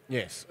cost me?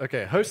 Yes.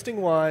 Okay.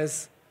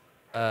 Hosting-wise,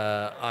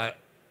 I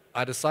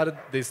decided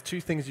there's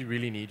two things you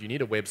really need. You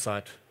need a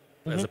website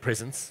as a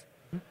presence,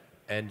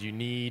 and you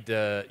need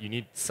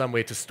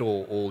somewhere to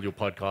store all your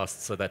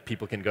podcasts so that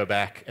people can go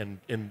back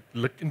and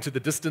look into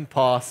the distant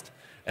past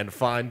and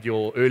find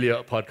your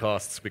earlier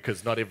podcasts,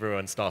 because not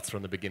everyone starts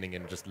from the beginning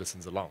and just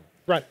listens along.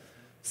 Right.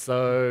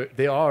 So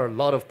there are a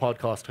lot of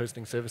podcast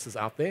hosting services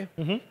out there.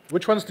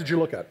 Which ones did you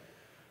look at?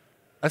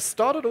 I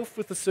started off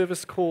with a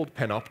service called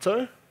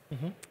Panopto,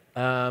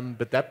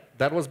 but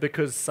that was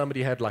because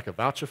somebody had like a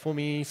voucher for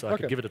me, so I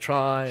could give it a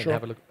try and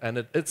have a look.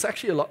 And it's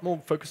actually a lot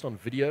more focused on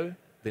video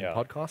than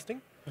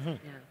podcasting.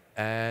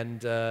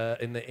 And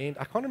in the end,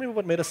 I can't remember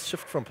what made us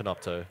shift from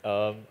Panopto.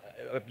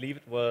 I believe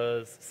it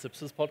was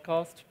Sips's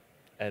podcast.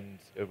 And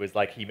it was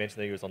like he mentioned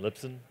that he was on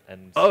Libsyn.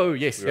 And oh,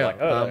 yes, we were like,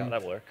 oh, yeah,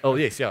 that'll work. Oh,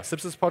 yes, yeah.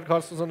 Sips's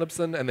podcast was on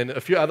Libsyn, and then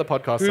a few other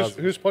podcasts.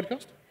 Whose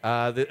podcast?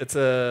 It's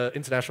an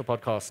international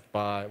podcast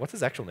by, what's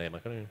his actual name? I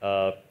can't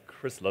remember.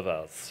 Chris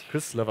Livaz.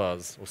 Chris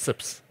Livaz, or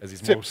Sips, as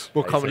he's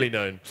more I commonly see.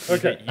 known.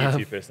 He's a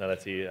YouTube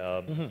personality.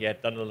 He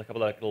had done a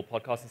couple of little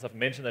podcasts and stuff.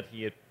 Mentioned that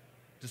he had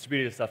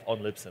distributed stuff on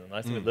Libsyn. And the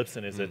nice thing with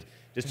Libsyn is it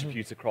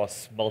distributes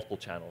across multiple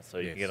channels. So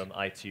you can get on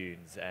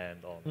iTunes and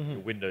on your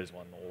Windows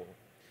one or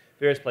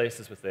various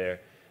places with there.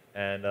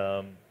 And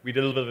we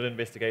did a little bit of an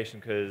investigation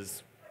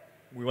because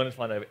we wanted to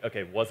find out,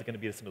 okay, was it going to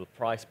be a similar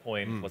price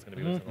point? Was it going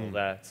to be this and all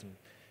that? And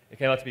it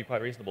came out to be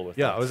quite reasonable with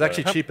that. It was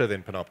actually cheaper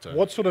than Panopto.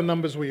 What sort of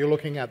numbers were you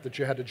looking at that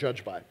you had to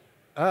judge by?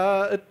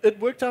 It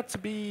worked out to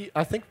be,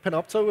 I think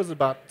Panopto was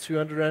about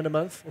 200 Rand a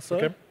month or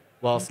so,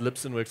 whilst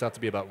Libsyn works out to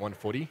be about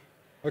 140.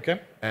 Okay.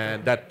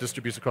 And that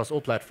distributes across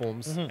all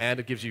platforms, and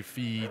it gives you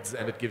feeds,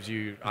 and it gives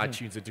you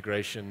iTunes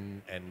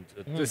integration, and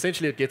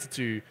essentially it gets it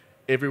to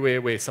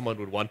everywhere where someone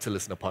would want to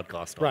listen to a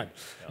podcast on. Right.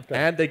 Okay.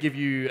 And they give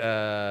you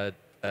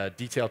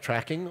detailed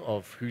tracking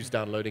of who's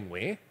downloading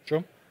where.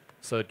 Sure.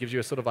 So it gives you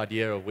a sort of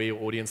idea of where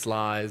your audience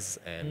lies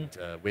and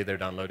where they're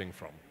downloading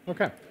from.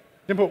 Okay.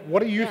 Dimple,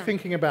 what are you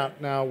thinking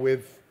about now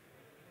with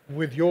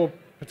your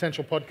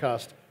potential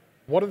podcast?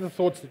 What are the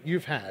thoughts that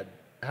you've had?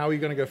 How are you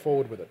going to go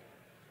forward with it?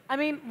 I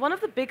mean, one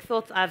of the big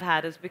thoughts I've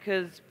had is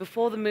because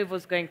before the move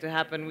was going to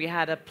happen, we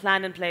had a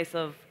plan in place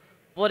of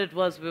what it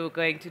was we were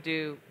going to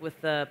do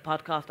with the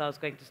podcast I was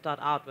going to start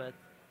out with.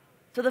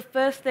 So the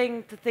first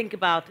thing to think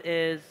about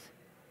is,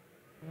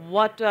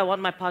 what do I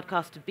want my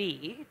podcast to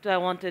be? Do I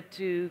want it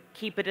to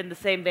keep it in the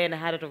same vein I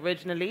had it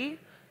originally?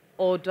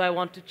 Or do I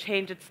want to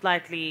change it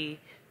slightly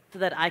so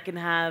that I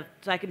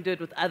can do it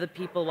with other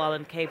people while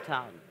in Cape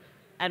Town?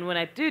 And when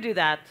I do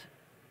that,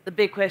 the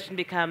big question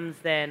becomes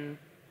then,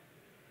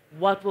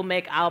 what will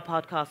make our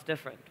podcast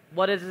different?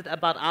 What is it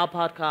about our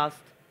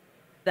podcast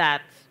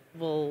that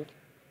will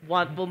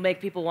make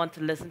people want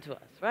to listen to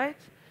us, right?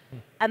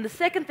 And the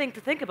second thing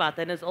to think about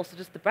then is also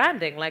just the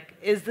branding. Like,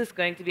 is this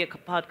going to be a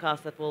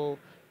podcast that will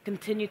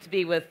continue to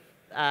be with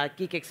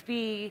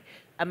GeekXP?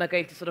 Am I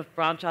going to sort of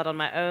branch out on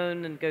my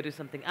own and go do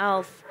something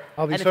else?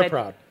 I'll be so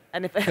proud.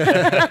 And if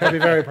I'll be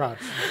very proud.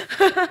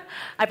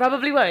 I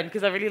probably won't,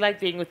 because I really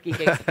like being with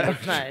GeekXP.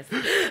 It's nice.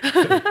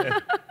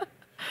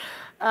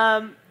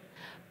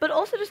 But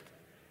also just,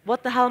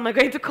 what the hell am I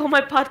going to call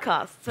my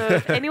podcast? So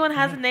if anyone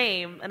has a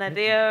name, an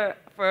idea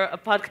for a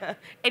podcast,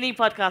 any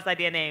podcast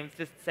idea names,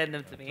 just send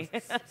them to me.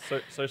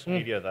 Social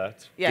media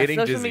that. Yeah, Getting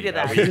social dizzy. media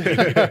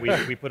that.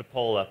 We put a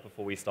poll up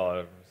before we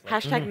started.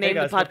 Hashtag name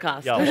the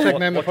podcast. Yeah, Hashtag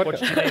name the what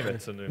should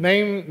podcast. you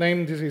name it?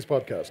 Name Dizzy's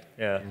podcast.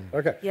 Yeah.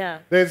 Okay. Yeah.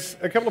 There's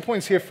a couple of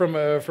points here from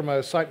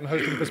a site and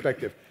hosting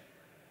perspective.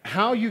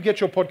 How you get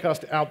your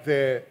podcast out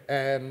there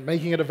and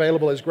making it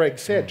available, as Greg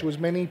said, to as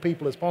many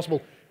people as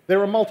possible. There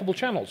are multiple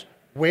channels.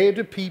 Where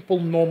do people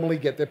normally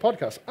get their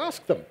podcasts?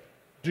 Ask them.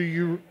 Do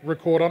you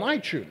record on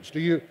iTunes? Do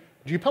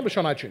you publish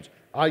on iTunes?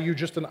 Are you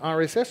just an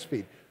RSS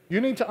feed?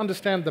 You need to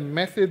understand the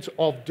methods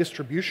of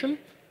distribution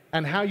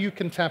and how you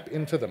can tap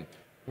into them.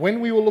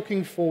 When we were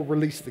looking for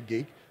Release the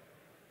Geek,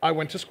 I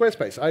went to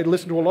Squarespace. I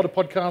listened to a lot of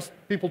podcasts.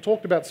 People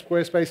talked about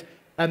Squarespace.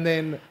 And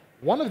then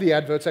one of the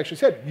adverts actually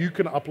said, you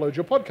can upload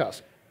your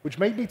podcast, which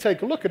made me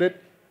take a look at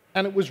it.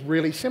 And it was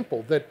really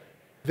simple, that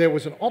there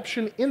was an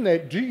option in there,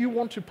 do you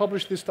want to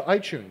publish this to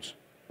iTunes?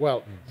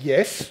 Well,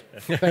 yes,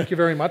 thank you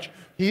very much.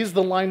 Here's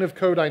the line of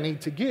code I need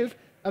to give,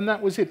 and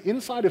that was it.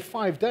 Inside of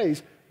 5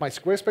 days, my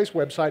Squarespace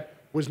website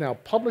was now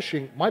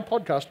publishing my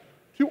podcast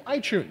to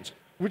iTunes,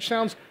 which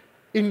sounds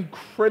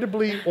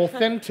incredibly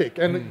authentic,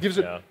 and it gives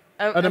it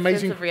an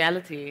amazing sense of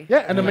reality.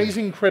 Yeah, an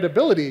amazing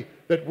credibility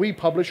that we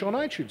publish on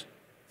iTunes. It's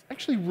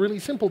actually really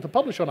simple to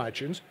publish on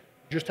iTunes.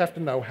 You just have to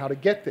know how to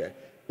get there.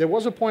 There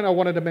was a point I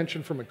wanted to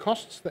mention from a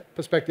costs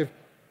perspective.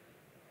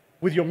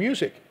 With your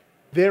music,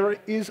 there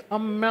is a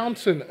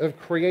mountain of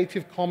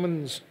Creative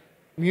Commons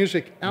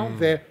music out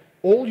there.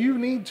 All you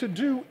need to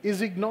do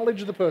is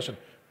acknowledge the person,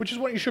 which is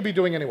what you should be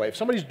doing anyway. If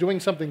somebody's doing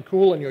something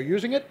cool and you're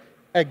using it,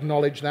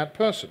 acknowledge that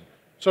person.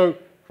 So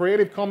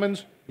Creative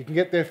Commons, you can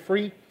get there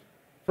free.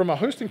 From a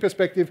hosting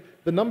perspective,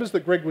 the numbers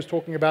that Greg was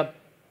talking about,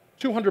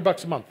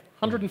 $200 a month,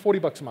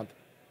 $140 a month.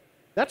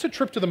 That's a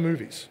trip to the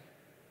movies.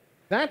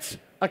 That's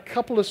a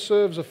couple of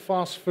serves of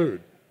fast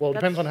food. Well, it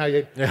depends on how you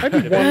eat.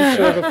 Maybe one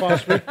serve of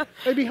fast food,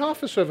 maybe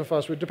half a serve of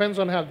fast food. Depends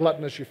on how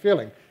gluttonous you're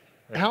feeling.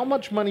 How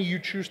much money you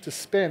choose to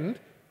spend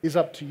is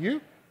up to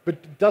you, but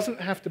it doesn't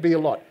have to be a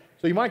lot.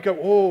 So you might go,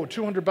 oh,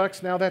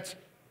 $200 now, that's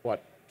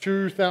what,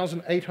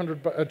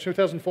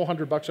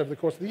 $2,400 over the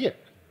course of the year.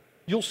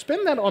 You'll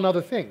spend that on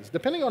other things.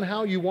 Depending on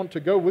how you want to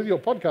go with your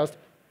podcast,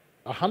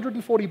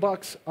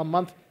 $140 a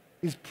month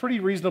is pretty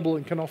reasonable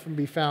and can often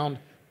be found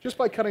just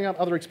by cutting out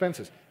other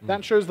expenses.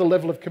 That shows the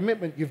level of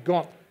commitment you've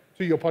got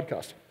to your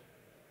podcast.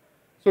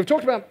 So we've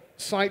talked about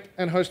site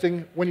and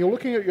hosting. When you're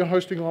looking at your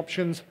hosting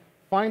options,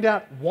 find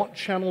out what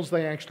channels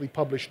they actually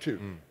publish to.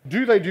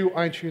 Do they do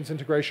iTunes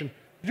integration?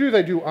 Do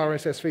they do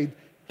RSS feed?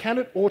 Can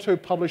it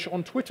auto-publish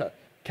on Twitter?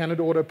 Can it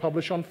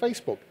auto-publish on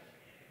Facebook?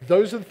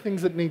 Those are the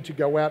things that need to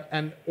go out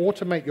and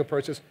automate your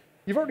process.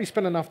 You've already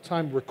spent enough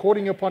time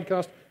recording your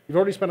podcast. You've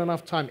already spent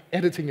enough time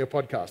editing your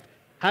podcast.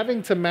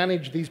 Having to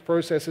manage these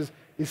processes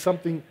is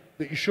something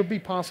that you should be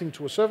passing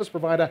to a service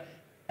provider.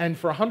 And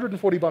for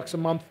 $140 a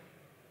month,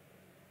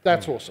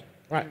 that's awesome.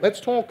 Right,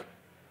 let's talk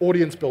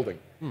audience building.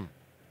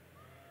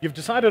 You've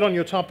decided on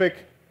your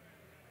topic.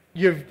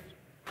 You've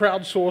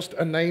crowdsourced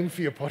a name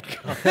for your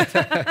podcast.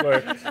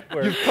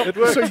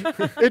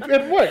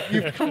 It worked.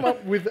 You've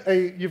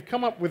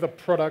come up with a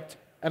product,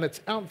 and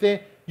it's out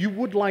there. You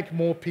would like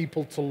more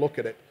people to look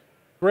at it.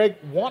 Greg,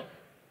 what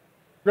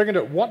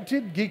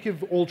did Geek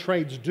of All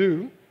Trades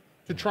do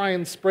to try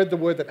and spread the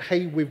word that,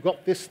 hey, we've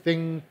got this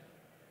thing,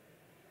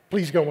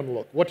 please go and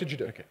look? What did you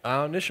do? Okay.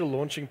 Our initial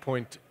launching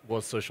point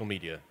was social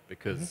media,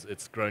 because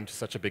it's grown to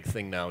such a big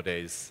thing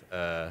nowadays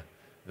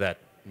that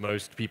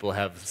most people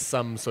have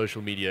some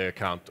social media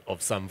account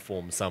of some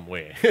form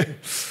somewhere.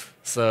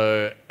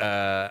 So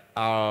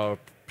our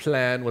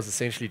plan was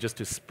essentially just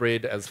to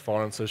spread as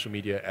far on social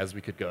media as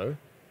we could go.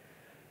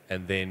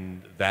 And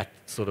then that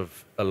sort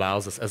of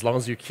allows us, as long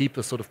as you keep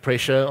a sort of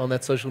pressure on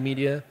that social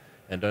media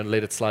and don't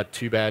let it slide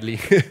too badly,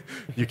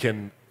 you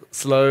can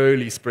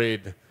slowly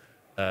spread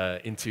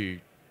into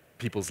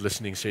people's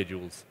listening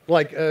schedules.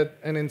 Like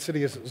an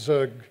insidious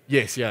Zerg.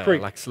 Yes, yeah,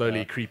 creep. like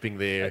slowly creeping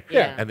there,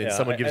 Yeah. and then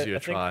someone gives you a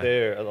try. I think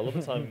there, a lot of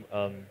the time,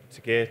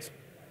 to get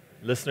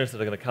listeners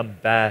that are going to come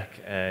back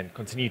and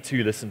continue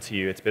to listen to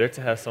you, it's better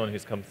to have someone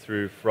who's come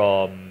through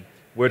from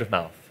word of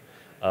mouth.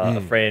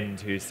 A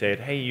friend who said,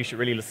 hey, you should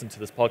really listen to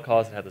this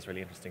podcast. It had this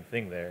really interesting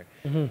thing there.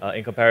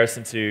 In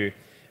comparison to,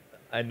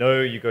 I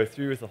know you go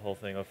through with the whole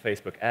thing of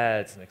Facebook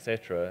ads and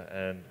etc.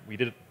 And we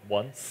did it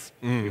once.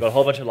 We got a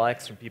whole bunch of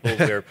likes from people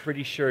we're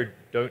pretty sure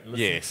don't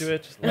listen to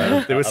it.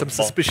 Like there were some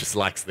suspicious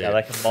likes there. Yeah,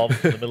 like a mom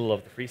in the middle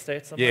of the Free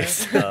State somewhere.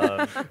 Yes.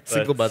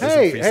 Single mothers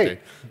Hey, in Free State.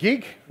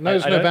 Geek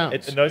knows I no know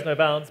bounds. It knows no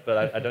bounds,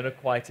 but I don't know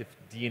quite if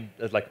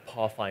like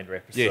Pathfinder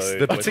episode. Yes, the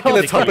was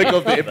particular topic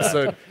of the that.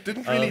 episode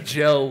didn't really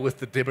gel with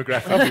the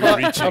demographic we were A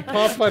reaching.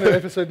 Pathfinder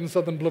episode in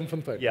Southern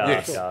Bloemfontein. Yeah,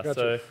 Yes. yeah. Gotcha.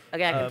 So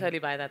Okay, I can totally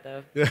buy that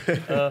though.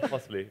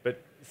 possibly,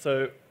 but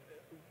so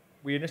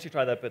we initially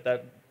tried that, but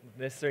that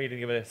necessarily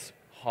didn't give us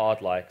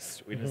hard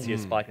likes. We didn't see a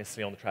spike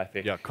necessarily on the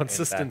traffic. Yeah, in the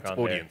consistent background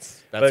there.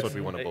 audience. That's But what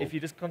we want to build. if you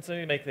just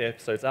constantly make the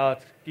episodes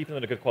out, keep them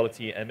in a good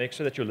quality, and make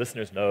sure that your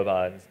listeners know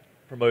about it and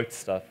promote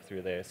stuff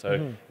through there.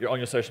 So you're on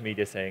your social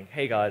media saying,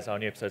 hey guys, our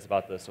new episode's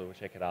about this, or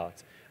check it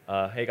out.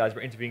 Hey guys,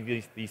 we're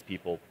interviewing these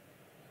people.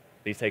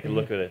 Please take a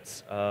look at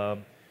it.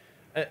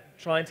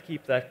 Trying to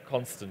keep that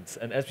constant.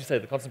 And as you say,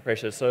 the constant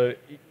pressure. So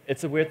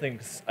it's a weird thing,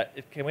 'cause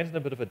it went in a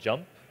bit of a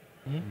jump.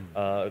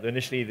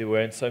 Initially, there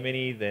weren't so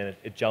many, then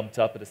it jumped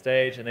up at a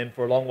stage, and then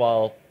for a long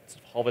while, it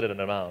sort of hovered at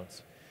an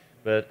amount.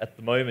 But at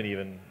the moment,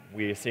 even,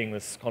 we're seeing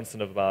this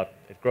constant of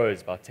it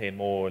grows about 10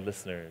 more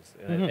listeners.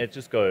 And it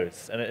just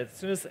goes. And as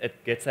soon as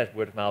it gets that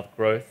word of mouth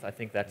growth, I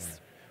think that's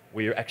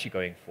where you're actually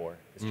going for,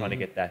 is trying to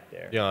get that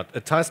there. Yeah,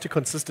 it ties to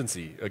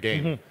consistency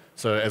again.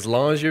 So as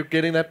long as you're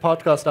getting that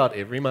podcast out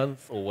every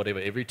month or whatever,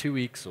 every 2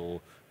 weeks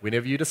or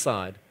whenever you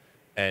decide,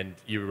 and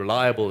you're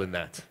reliable in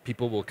that,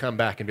 people will come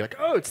back and be like,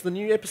 oh, it's the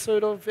new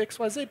episode of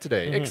XYZ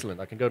today. Excellent,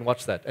 I can go and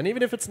watch that. And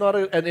even if it's not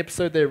an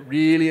episode they're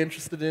really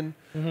interested in,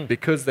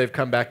 because they've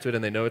come back to it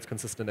and they know it's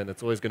consistent and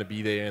it's always going to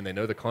be there and they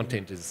know the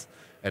content is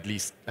at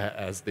least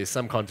as there's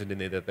some content in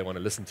there that they want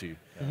to listen to.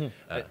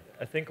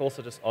 I think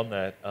also just on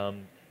that,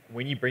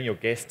 when you bring your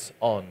guests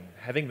on,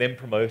 having them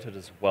promoted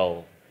as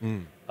well,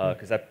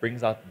 because that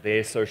brings out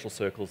their social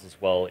circles as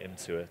well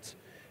into it.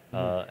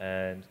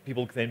 And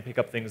people then pick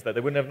up things that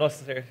they wouldn't have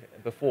necessarily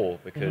before,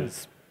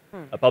 because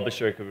a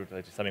publisher could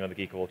do something on the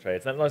Geek of All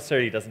Trades. That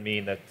necessarily doesn't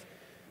mean that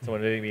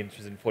someone really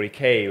interested in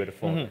 40K would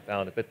have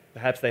found it, but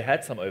perhaps they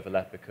had some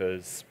overlap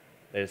because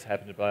they just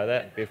happened to buy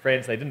that and be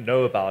friends they didn't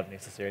know about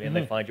necessarily, and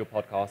they find your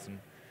podcast and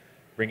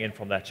bring in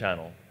from that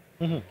channel.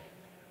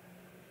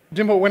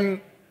 Jimbo,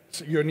 when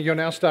you're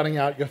now starting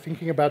out, you're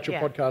thinking about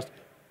your podcast,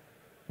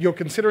 you're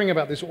considering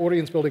about this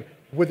audience building.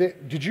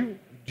 Do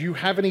you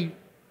have any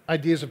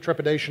ideas of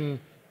trepidation,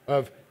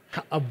 of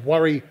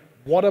worry?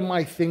 What are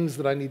my things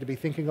that I need to be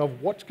thinking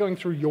of? What's going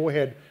through your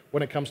head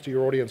when it comes to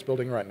your audience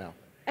building right now?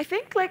 I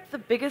think like the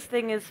biggest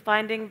thing is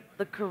finding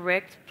the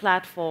correct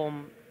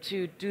platform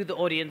to do the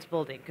audience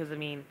building, because I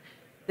mean,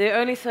 there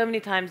are only so many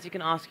times you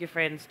can ask your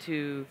friends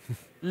to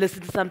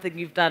listen to something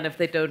you've done if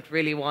they don't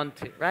really want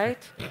to, right?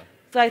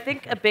 So I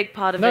think a big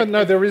part of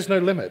No, there is no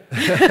limit.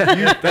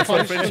 That's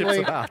what friendship's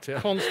about. Yeah.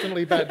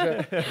 Constantly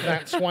badger.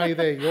 That's why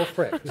they're your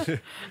friends.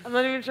 I'm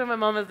not even sure my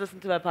mom has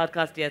listened to our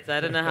podcast yet, so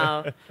I don't know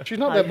how. She's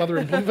not that mother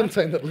in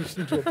Bloemfontein that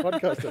listens to a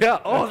podcast. Yeah.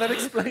 Oh, that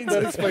explains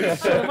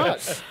so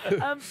much.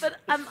 But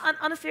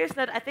on a serious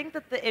note, I think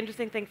that the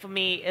interesting thing for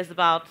me is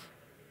about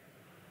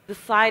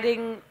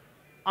deciding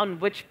on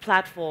which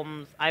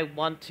platforms I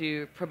want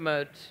to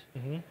promote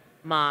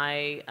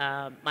my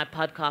my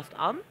podcast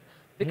on,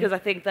 because I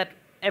think that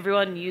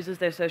everyone uses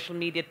their social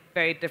media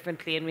very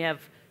differently, and we have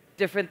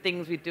different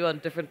things we do on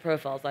different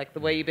profiles. Like the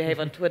way you behave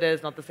on Twitter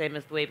is not the same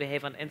as the way you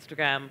behave on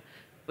Instagram,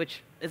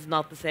 which is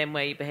not the same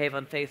way you behave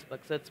on Facebook.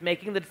 So it's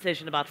making the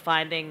decision about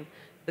finding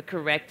the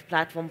correct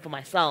platform for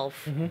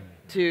myself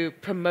to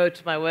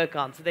promote my work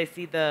on. So they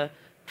see the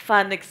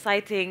fun,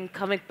 exciting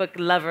comic book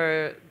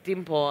lover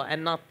Dimpo,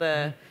 and not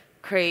the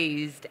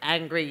crazed,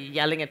 angry,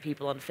 yelling at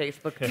people on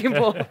Facebook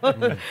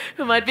Dimpo,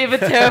 who might be a bit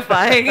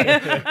terrifying.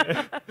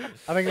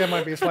 I think there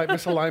might be a slight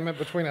misalignment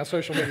between our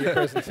social media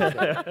presences.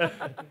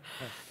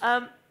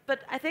 But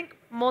I think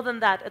more than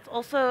that, it's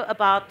also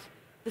about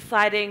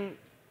deciding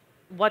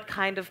what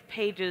kind of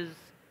pages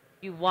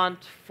you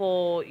want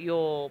for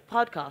your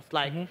podcast.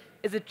 Like,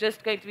 is it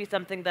just going to be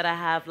something that I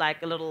have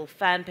like a little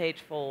fan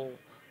page for,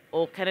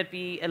 or can it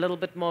be a little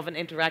bit more of an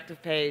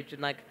interactive page,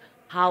 and like,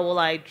 how will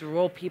I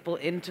draw people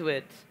into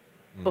it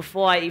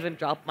before I even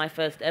drop my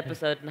first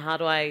episode, and how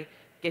do I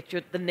get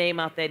the name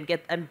out there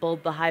and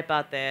build the hype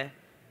out there?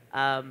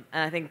 And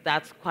I think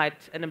that's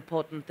quite an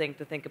important thing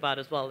to think about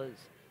as well, is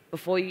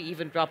before you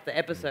even drop the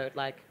episode,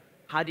 like,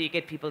 how do you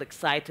get people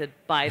excited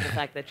by the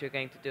fact that you're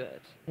going to do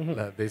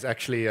it? There's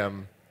actually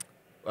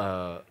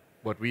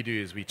what we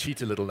do is we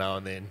cheat a little now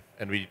and then,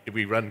 and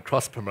we run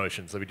cross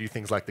promotions. So we do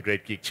things like the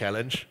Great Geek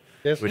Challenge,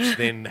 which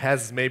then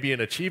has maybe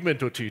an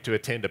achievement or two to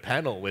attend a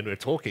panel when we're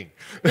talking.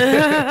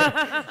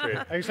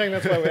 Are you saying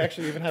that's why we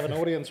actually even have an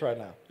audience right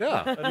now?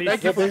 Yeah.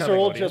 These are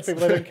all just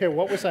people that don't care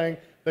what we're saying.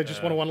 They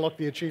just want to unlock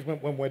the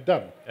achievement when we're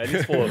done. At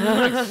least for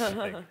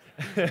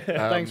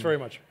Thanks very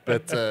much.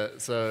 But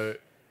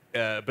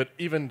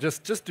even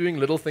just doing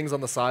little things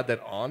on the side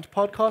that aren't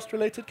podcast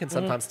related can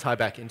sometimes tie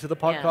back into the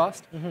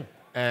podcast.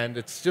 And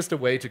it's just a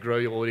way to grow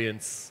your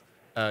audience,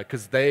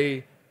 because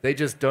they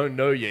just don't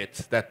know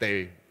yet that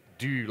they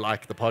do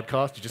like the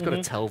podcast. You just got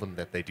to tell them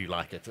that they do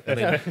like it, and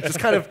then just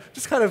kind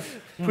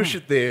of push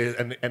it there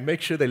and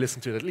make sure they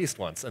listen to it at least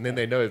once, and then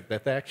they know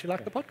that they actually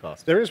like the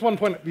podcast. There is one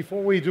point,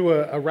 before we do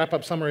a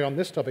wrap-up summary on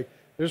this topic,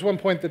 there's one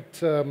point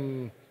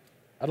that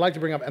I'd like to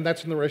bring up, and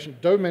that's in the relation.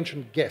 Doe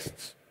mentioned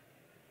guests.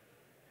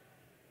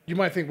 You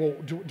might think, well,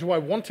 do I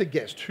want a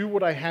guest? Who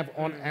would I have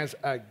on as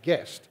a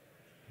guest?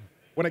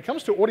 When it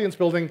comes to audience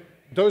building,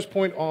 Doe's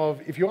point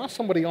of, if you ask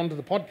somebody onto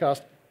the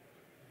podcast,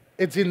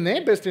 it's in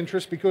their best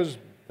interest because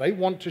they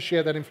want to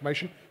share that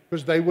information,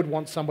 because they would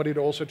want somebody to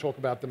also talk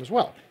about them as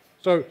well.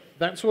 So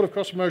that sort of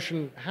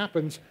cross-promotion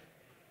happens.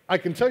 I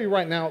can tell you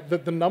right now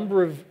that the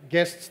number of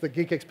guests that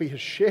GeekXP has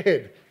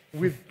shared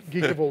with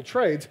Geek of All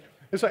Trades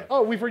is like,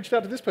 oh, we've reached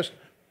out to this person.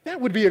 That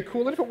would be a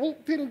cool info. Well,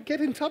 then get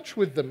in touch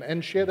with them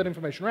and share that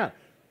information around.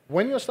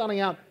 When you're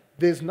starting out,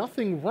 there's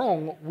nothing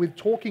wrong with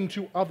talking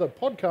to other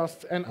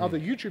podcasts and other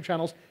YouTube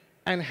channels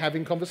and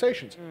having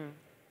conversations.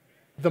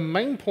 The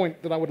main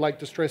point that I would like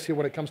to stress here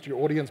when it comes to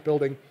your audience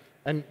building,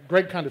 and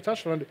Greg kind of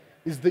touched on it,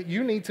 is that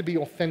you need to be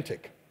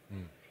authentic.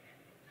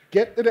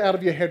 Get it out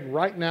of your head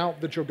right now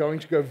that you're going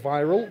to go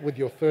viral with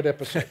your third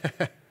episode.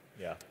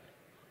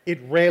 It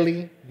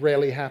rarely,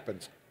 rarely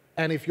happens.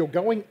 And if you're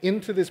going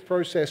into this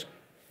process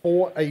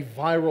for a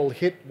viral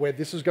hit where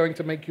this is going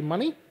to make you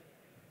money,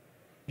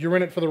 you're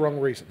in it for the wrong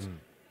reasons.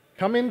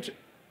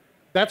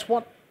 That's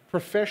what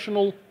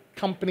professional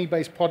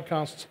company-based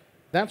podcasts,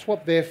 that's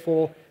what they're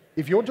for.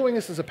 If you're doing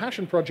this as a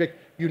passion project,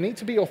 you need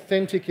to be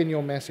authentic in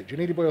your message. You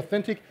need to be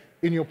authentic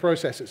in your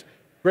processes.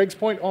 Greg's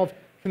point of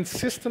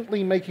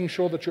consistently making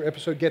sure that your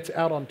episode gets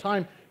out on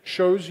time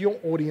shows your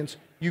audience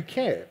you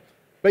care.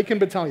 Bacon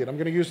Battalion, I'm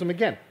going to use them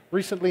again,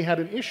 recently had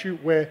an issue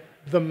where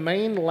the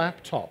main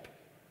laptop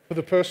for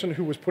the person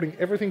who was putting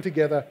everything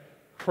together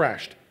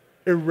crashed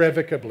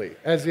irrevocably,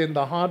 as in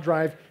the hard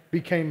drive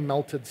became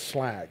melted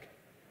slag.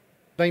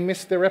 They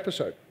missed their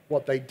episode.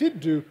 What they did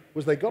do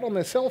was they got on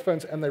their cell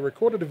phones and they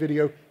recorded a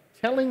video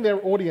telling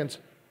their audience,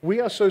 we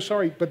are so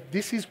sorry, but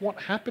this is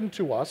what happened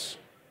to us.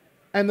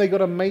 And they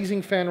got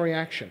amazing fan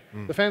reaction.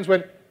 The fans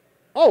went,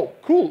 oh,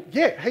 cool,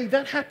 yeah, hey,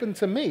 that happened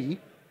to me.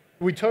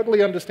 We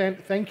totally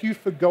understand. Thank you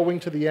for going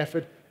to the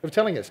effort of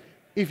telling us.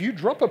 If you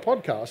drop a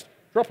podcast,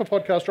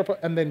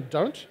 and then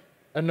don't,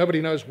 and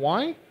nobody knows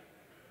why,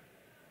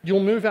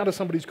 you'll move out of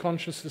somebody's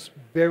consciousness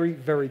very,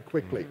 very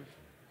quickly.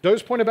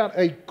 Doe's point about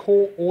a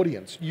core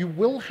audience. You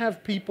will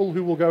have people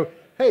who will go,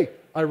 hey,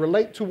 I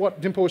relate to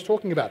what Dimpo was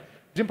talking about.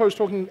 Dimpo's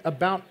talking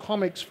about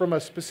comics from a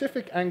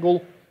specific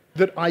angle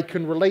that I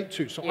can relate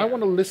to. So I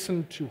want to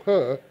listen to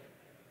her.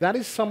 That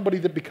is somebody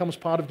that becomes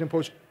part of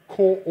Dimpo's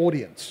core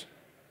audience.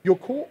 Your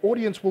core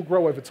audience will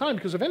grow over time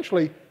because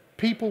eventually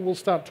people will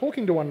start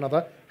talking to one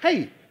another.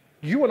 Hey,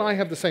 you and I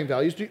have the same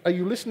values. Are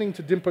you listening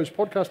to Dimpo's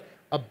podcast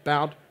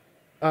about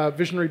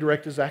visionary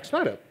director Zack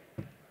Snyder?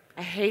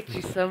 I hate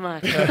you so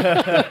much.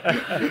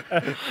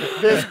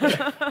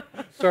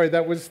 Sorry,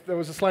 that was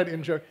a slight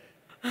in-joke.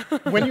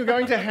 When you're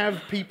going to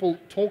have people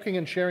talking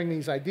and sharing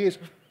these ideas,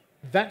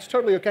 that's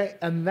totally okay,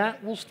 and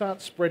that will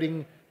start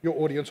spreading your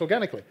audience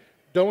organically.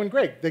 Doe and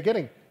Greg, they're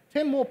getting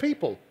 10 more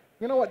people.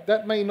 You know what?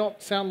 That may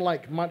not sound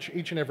like much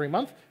each and every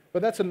month,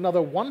 but that's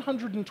another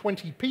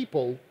 120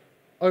 people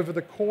over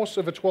the course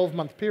of a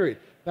 12-month period.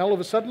 Now, all of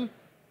a sudden,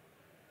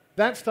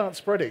 that starts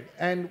spreading.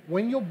 And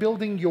when you're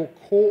building your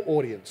core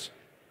audience,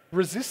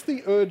 resist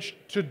the urge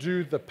to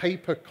do the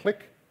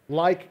pay-per-click,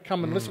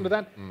 come and listen to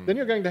that. Then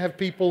you're going to have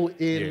people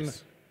in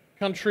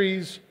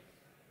countries.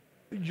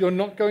 You're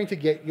not going to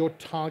get your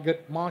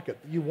target market.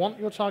 You want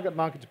your target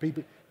market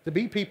to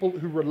be people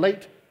who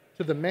relate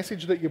to the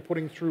message that you're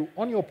putting through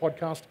on your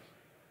podcast,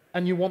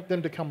 and you want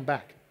them to come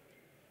back.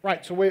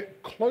 Right, so we're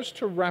close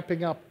to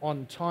wrapping up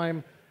on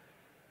time.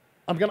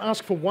 I'm going to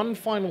ask for one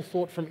final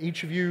thought from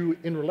each of you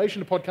in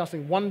relation to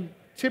podcasting. One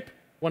tip,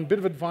 one bit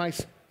of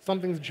advice,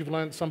 something that you've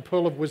learned, some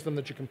pearl of wisdom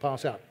that you can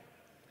pass out.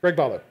 Greg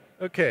Barlow.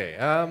 Okay.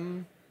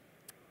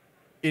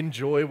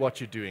 Enjoy what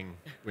you're doing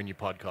when you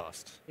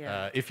podcast.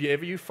 Yeah. If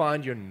you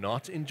find you're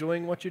not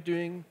enjoying what you're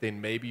doing,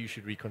 then maybe you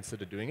should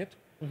reconsider doing it.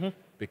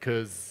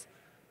 Because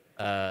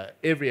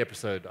every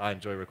episode, I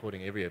enjoy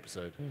recording every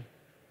episode.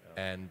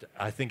 And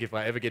I think if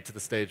I ever get to the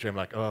stage where I'm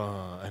like,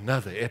 oh,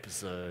 another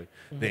episode,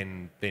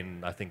 then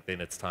I think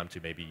then it's time to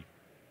maybe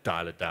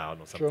dial it down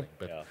or something.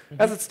 But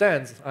as it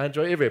stands, I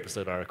enjoy every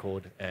episode I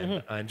record,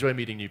 and I enjoy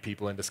meeting new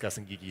people and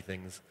discussing geeky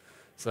things.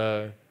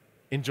 So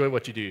enjoy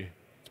what you do.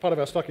 It's part of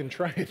our stock in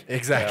trade.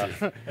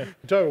 Exactly.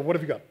 Doe, what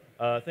have you got?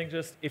 I think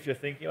just if you're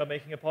thinking about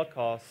making a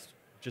podcast,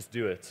 just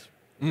do it.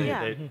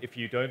 If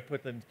you don't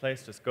put them in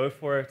place, just go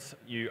for it.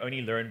 You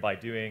only learn by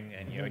doing,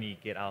 and you only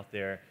get out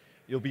there.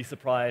 You'll be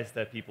surprised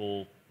that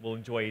people will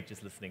enjoy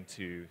just listening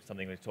to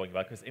something we're talking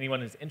about, because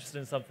anyone who's interested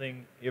in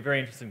something, you're very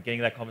interested in getting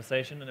that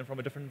conversation, and then from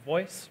a different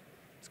voice,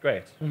 it's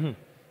great.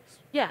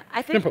 Yeah,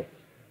 I think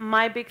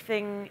my big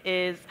thing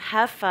is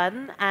have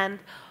fun, and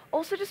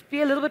also just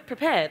be a little bit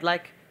prepared.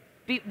 Like,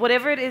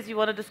 whatever it is you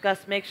want to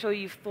discuss, make sure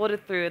you've thought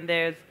it through, and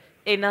there's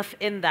enough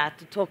in that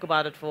to talk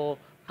about it for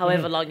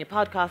however long your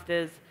podcast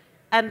is,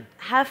 and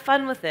have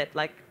fun with it.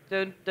 Like,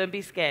 don't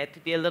be scared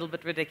to be a little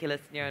bit ridiculous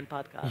in your own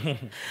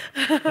podcast.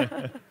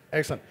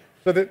 Excellent.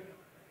 So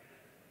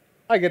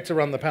I get to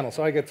run the panel,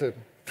 so I get to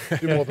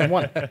do more than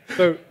one.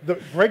 So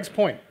Greg's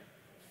point,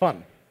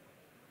 fun.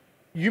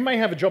 You may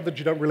have a job that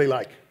you don't really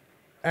like,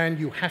 and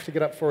you have to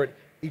get up for it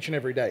each and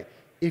every day.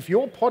 If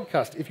your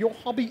podcast, if your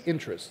hobby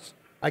interests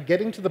are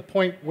getting to the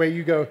point where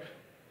you go,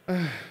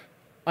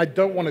 I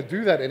don't want to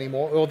do that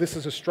anymore, or this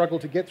is a struggle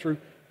to get through,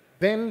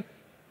 then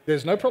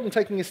there's no problem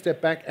taking a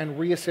step back and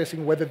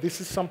reassessing whether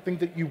this is something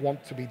that you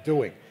want to be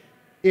doing.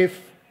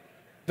 If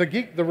the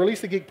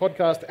Release the Geek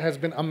podcast has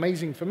been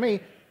amazing for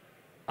me,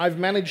 I've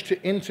managed to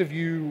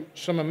interview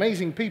some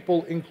amazing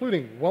people,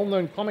 including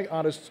well-known comic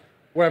artists,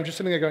 where I'm just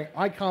sitting there going,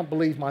 I can't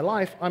believe my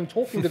life. I'm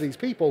talking to these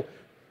people.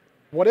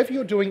 Whatever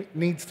you're doing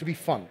needs to be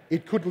fun.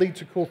 It could lead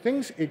to cool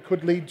things. It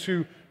could lead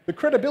to the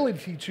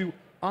credibility to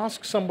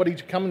ask somebody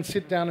to come and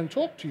sit down and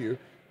talk to you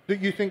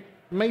that you think,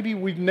 maybe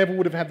we never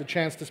would have had the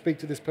chance to speak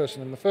to this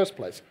person in the first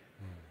place.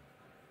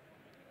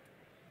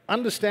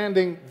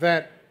 Understanding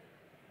that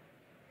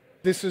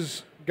this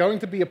is going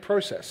to be a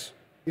process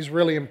is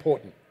really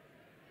important.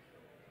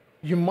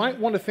 You might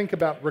want to think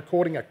about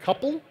recording a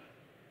couple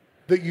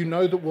that you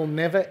know that will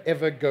never,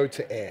 ever go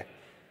to air.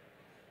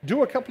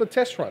 Do a couple of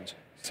test runs.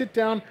 Sit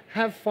down,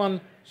 have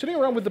fun, sitting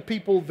around with the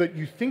people that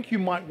you think you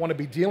might want to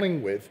be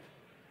dealing with,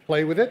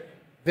 play with it,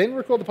 then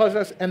record the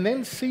podcast, and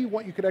then see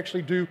what you could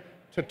actually do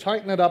to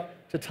tighten it up,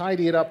 to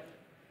tidy it up.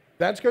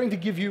 That's going to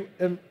give you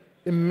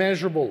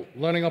immeasurable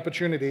learning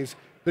opportunities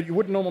that you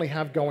wouldn't normally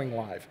have going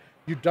live.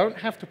 You don't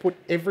have to put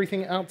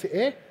everything out to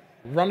air.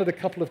 Run it a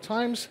couple of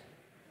times,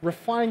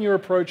 refine your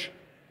approach,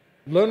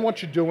 learn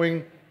what you're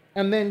doing,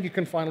 and then you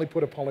can finally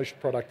put a polished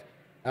product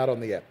out on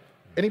the air.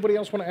 Anybody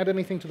else want to add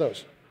anything to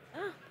those?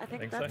 I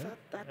think so.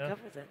 that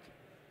covers it.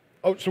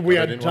 Oh, so we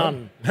are in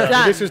done.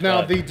 Done. This is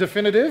now the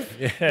definitive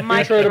Mic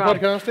intro to drop.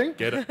 podcasting.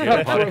 Get a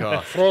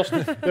podcast. Frost.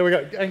 There we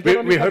go. And get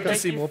on We your hope to podcast.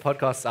 see more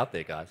podcasts out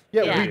there, guys.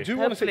 Yeah, we do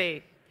want to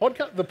see.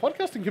 hopefully. The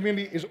podcasting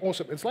community is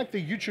awesome. It's like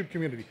the YouTube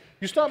community.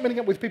 You start meeting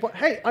up with people.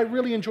 Hey, I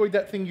really enjoyed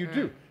that thing you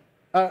do.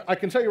 I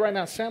can tell you right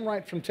now, Sam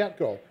Wright from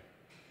TatGirl,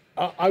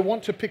 I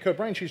want to pick her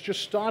brain. She's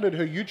just started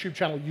her YouTube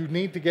channel. You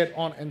need to get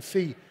on and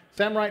see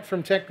Sam Wright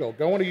from TatGirl.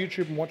 Go onto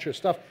YouTube and watch her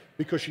stuff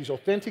because she's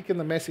authentic in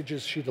the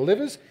messages she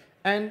delivers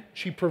and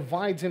she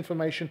provides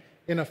information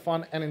in a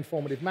fun and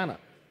informative manner.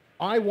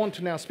 I want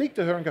to now speak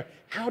to her and go,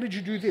 how did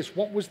you do this?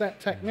 What was that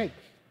technique?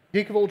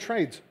 Geek of all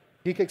trades,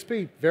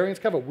 GeekXP, Variance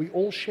Cover, we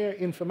all share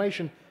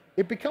information.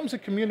 It becomes a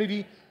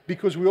community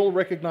because we all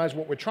recognize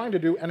what we're trying to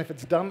do, and if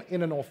it's done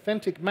in an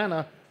authentic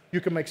manner,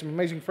 you can make some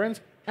amazing friends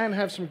and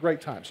have some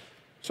great times.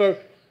 So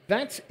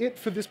that's it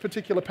for this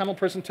particular panel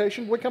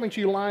presentation. We're coming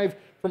to you live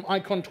from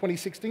ICON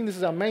 2016. This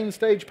is our main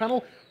stage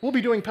panel. We'll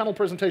be doing panel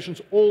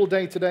presentations all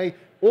day today.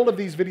 All of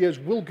these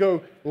videos will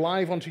go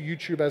live onto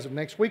YouTube as of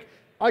next week.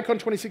 ICON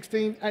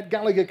 2016 at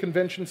Gallagher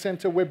Convention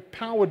Center. We're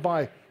powered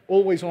by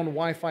always-on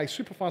Wi-Fi,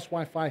 super-fast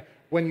Wi-Fi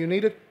when you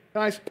need it.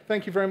 Guys,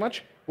 thank you very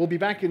much. We'll be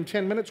back in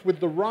 10 minutes with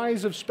the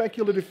rise of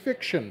speculative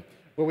fiction,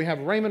 where we have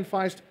Raymond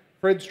Feist,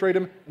 Fred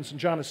Stratham, and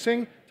Sanjana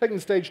Singh taking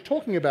the stage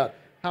talking about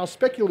how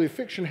speculative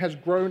fiction has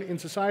grown in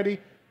society.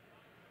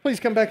 Please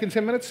come back in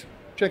 10 minutes.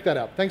 Check that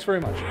out. Thanks very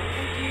much.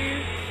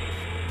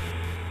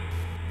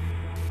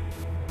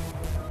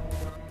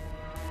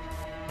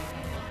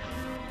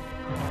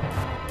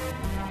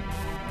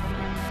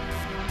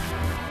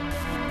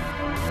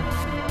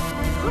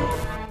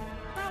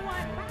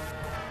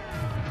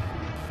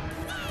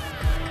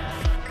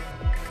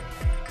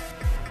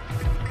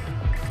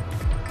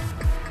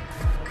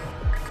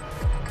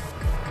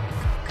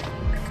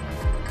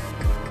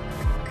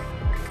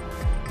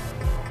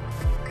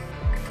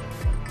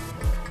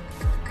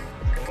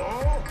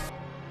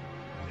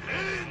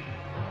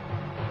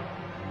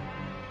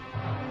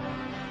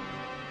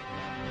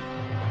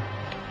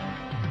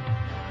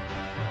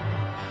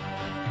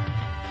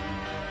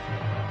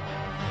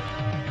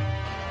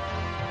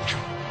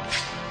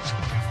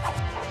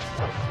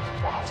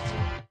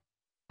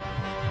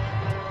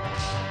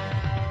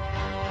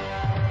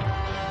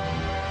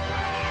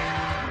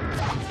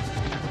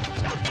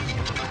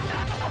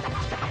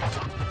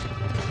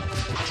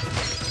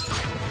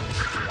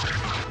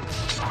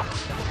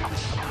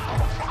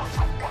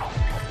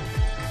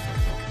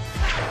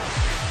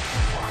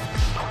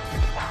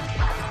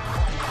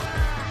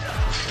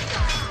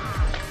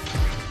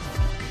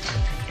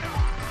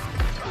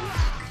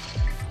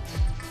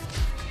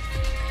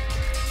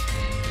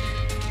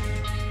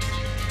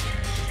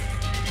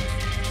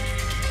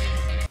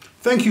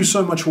 Thank you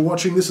so much for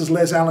watching. This is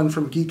Les Allen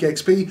from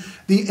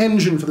GeekXP, the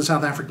engine for the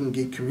South African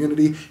geek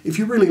community. If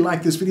you really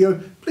like this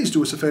video, please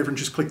do us a favor and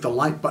just click the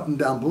like button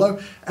down below.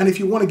 And if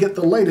you want to get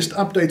the latest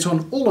updates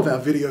on all of our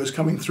videos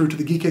coming through to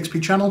the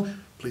GeekXP channel,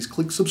 please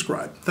click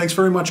subscribe. Thanks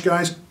very much,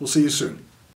 guys. We'll see you soon.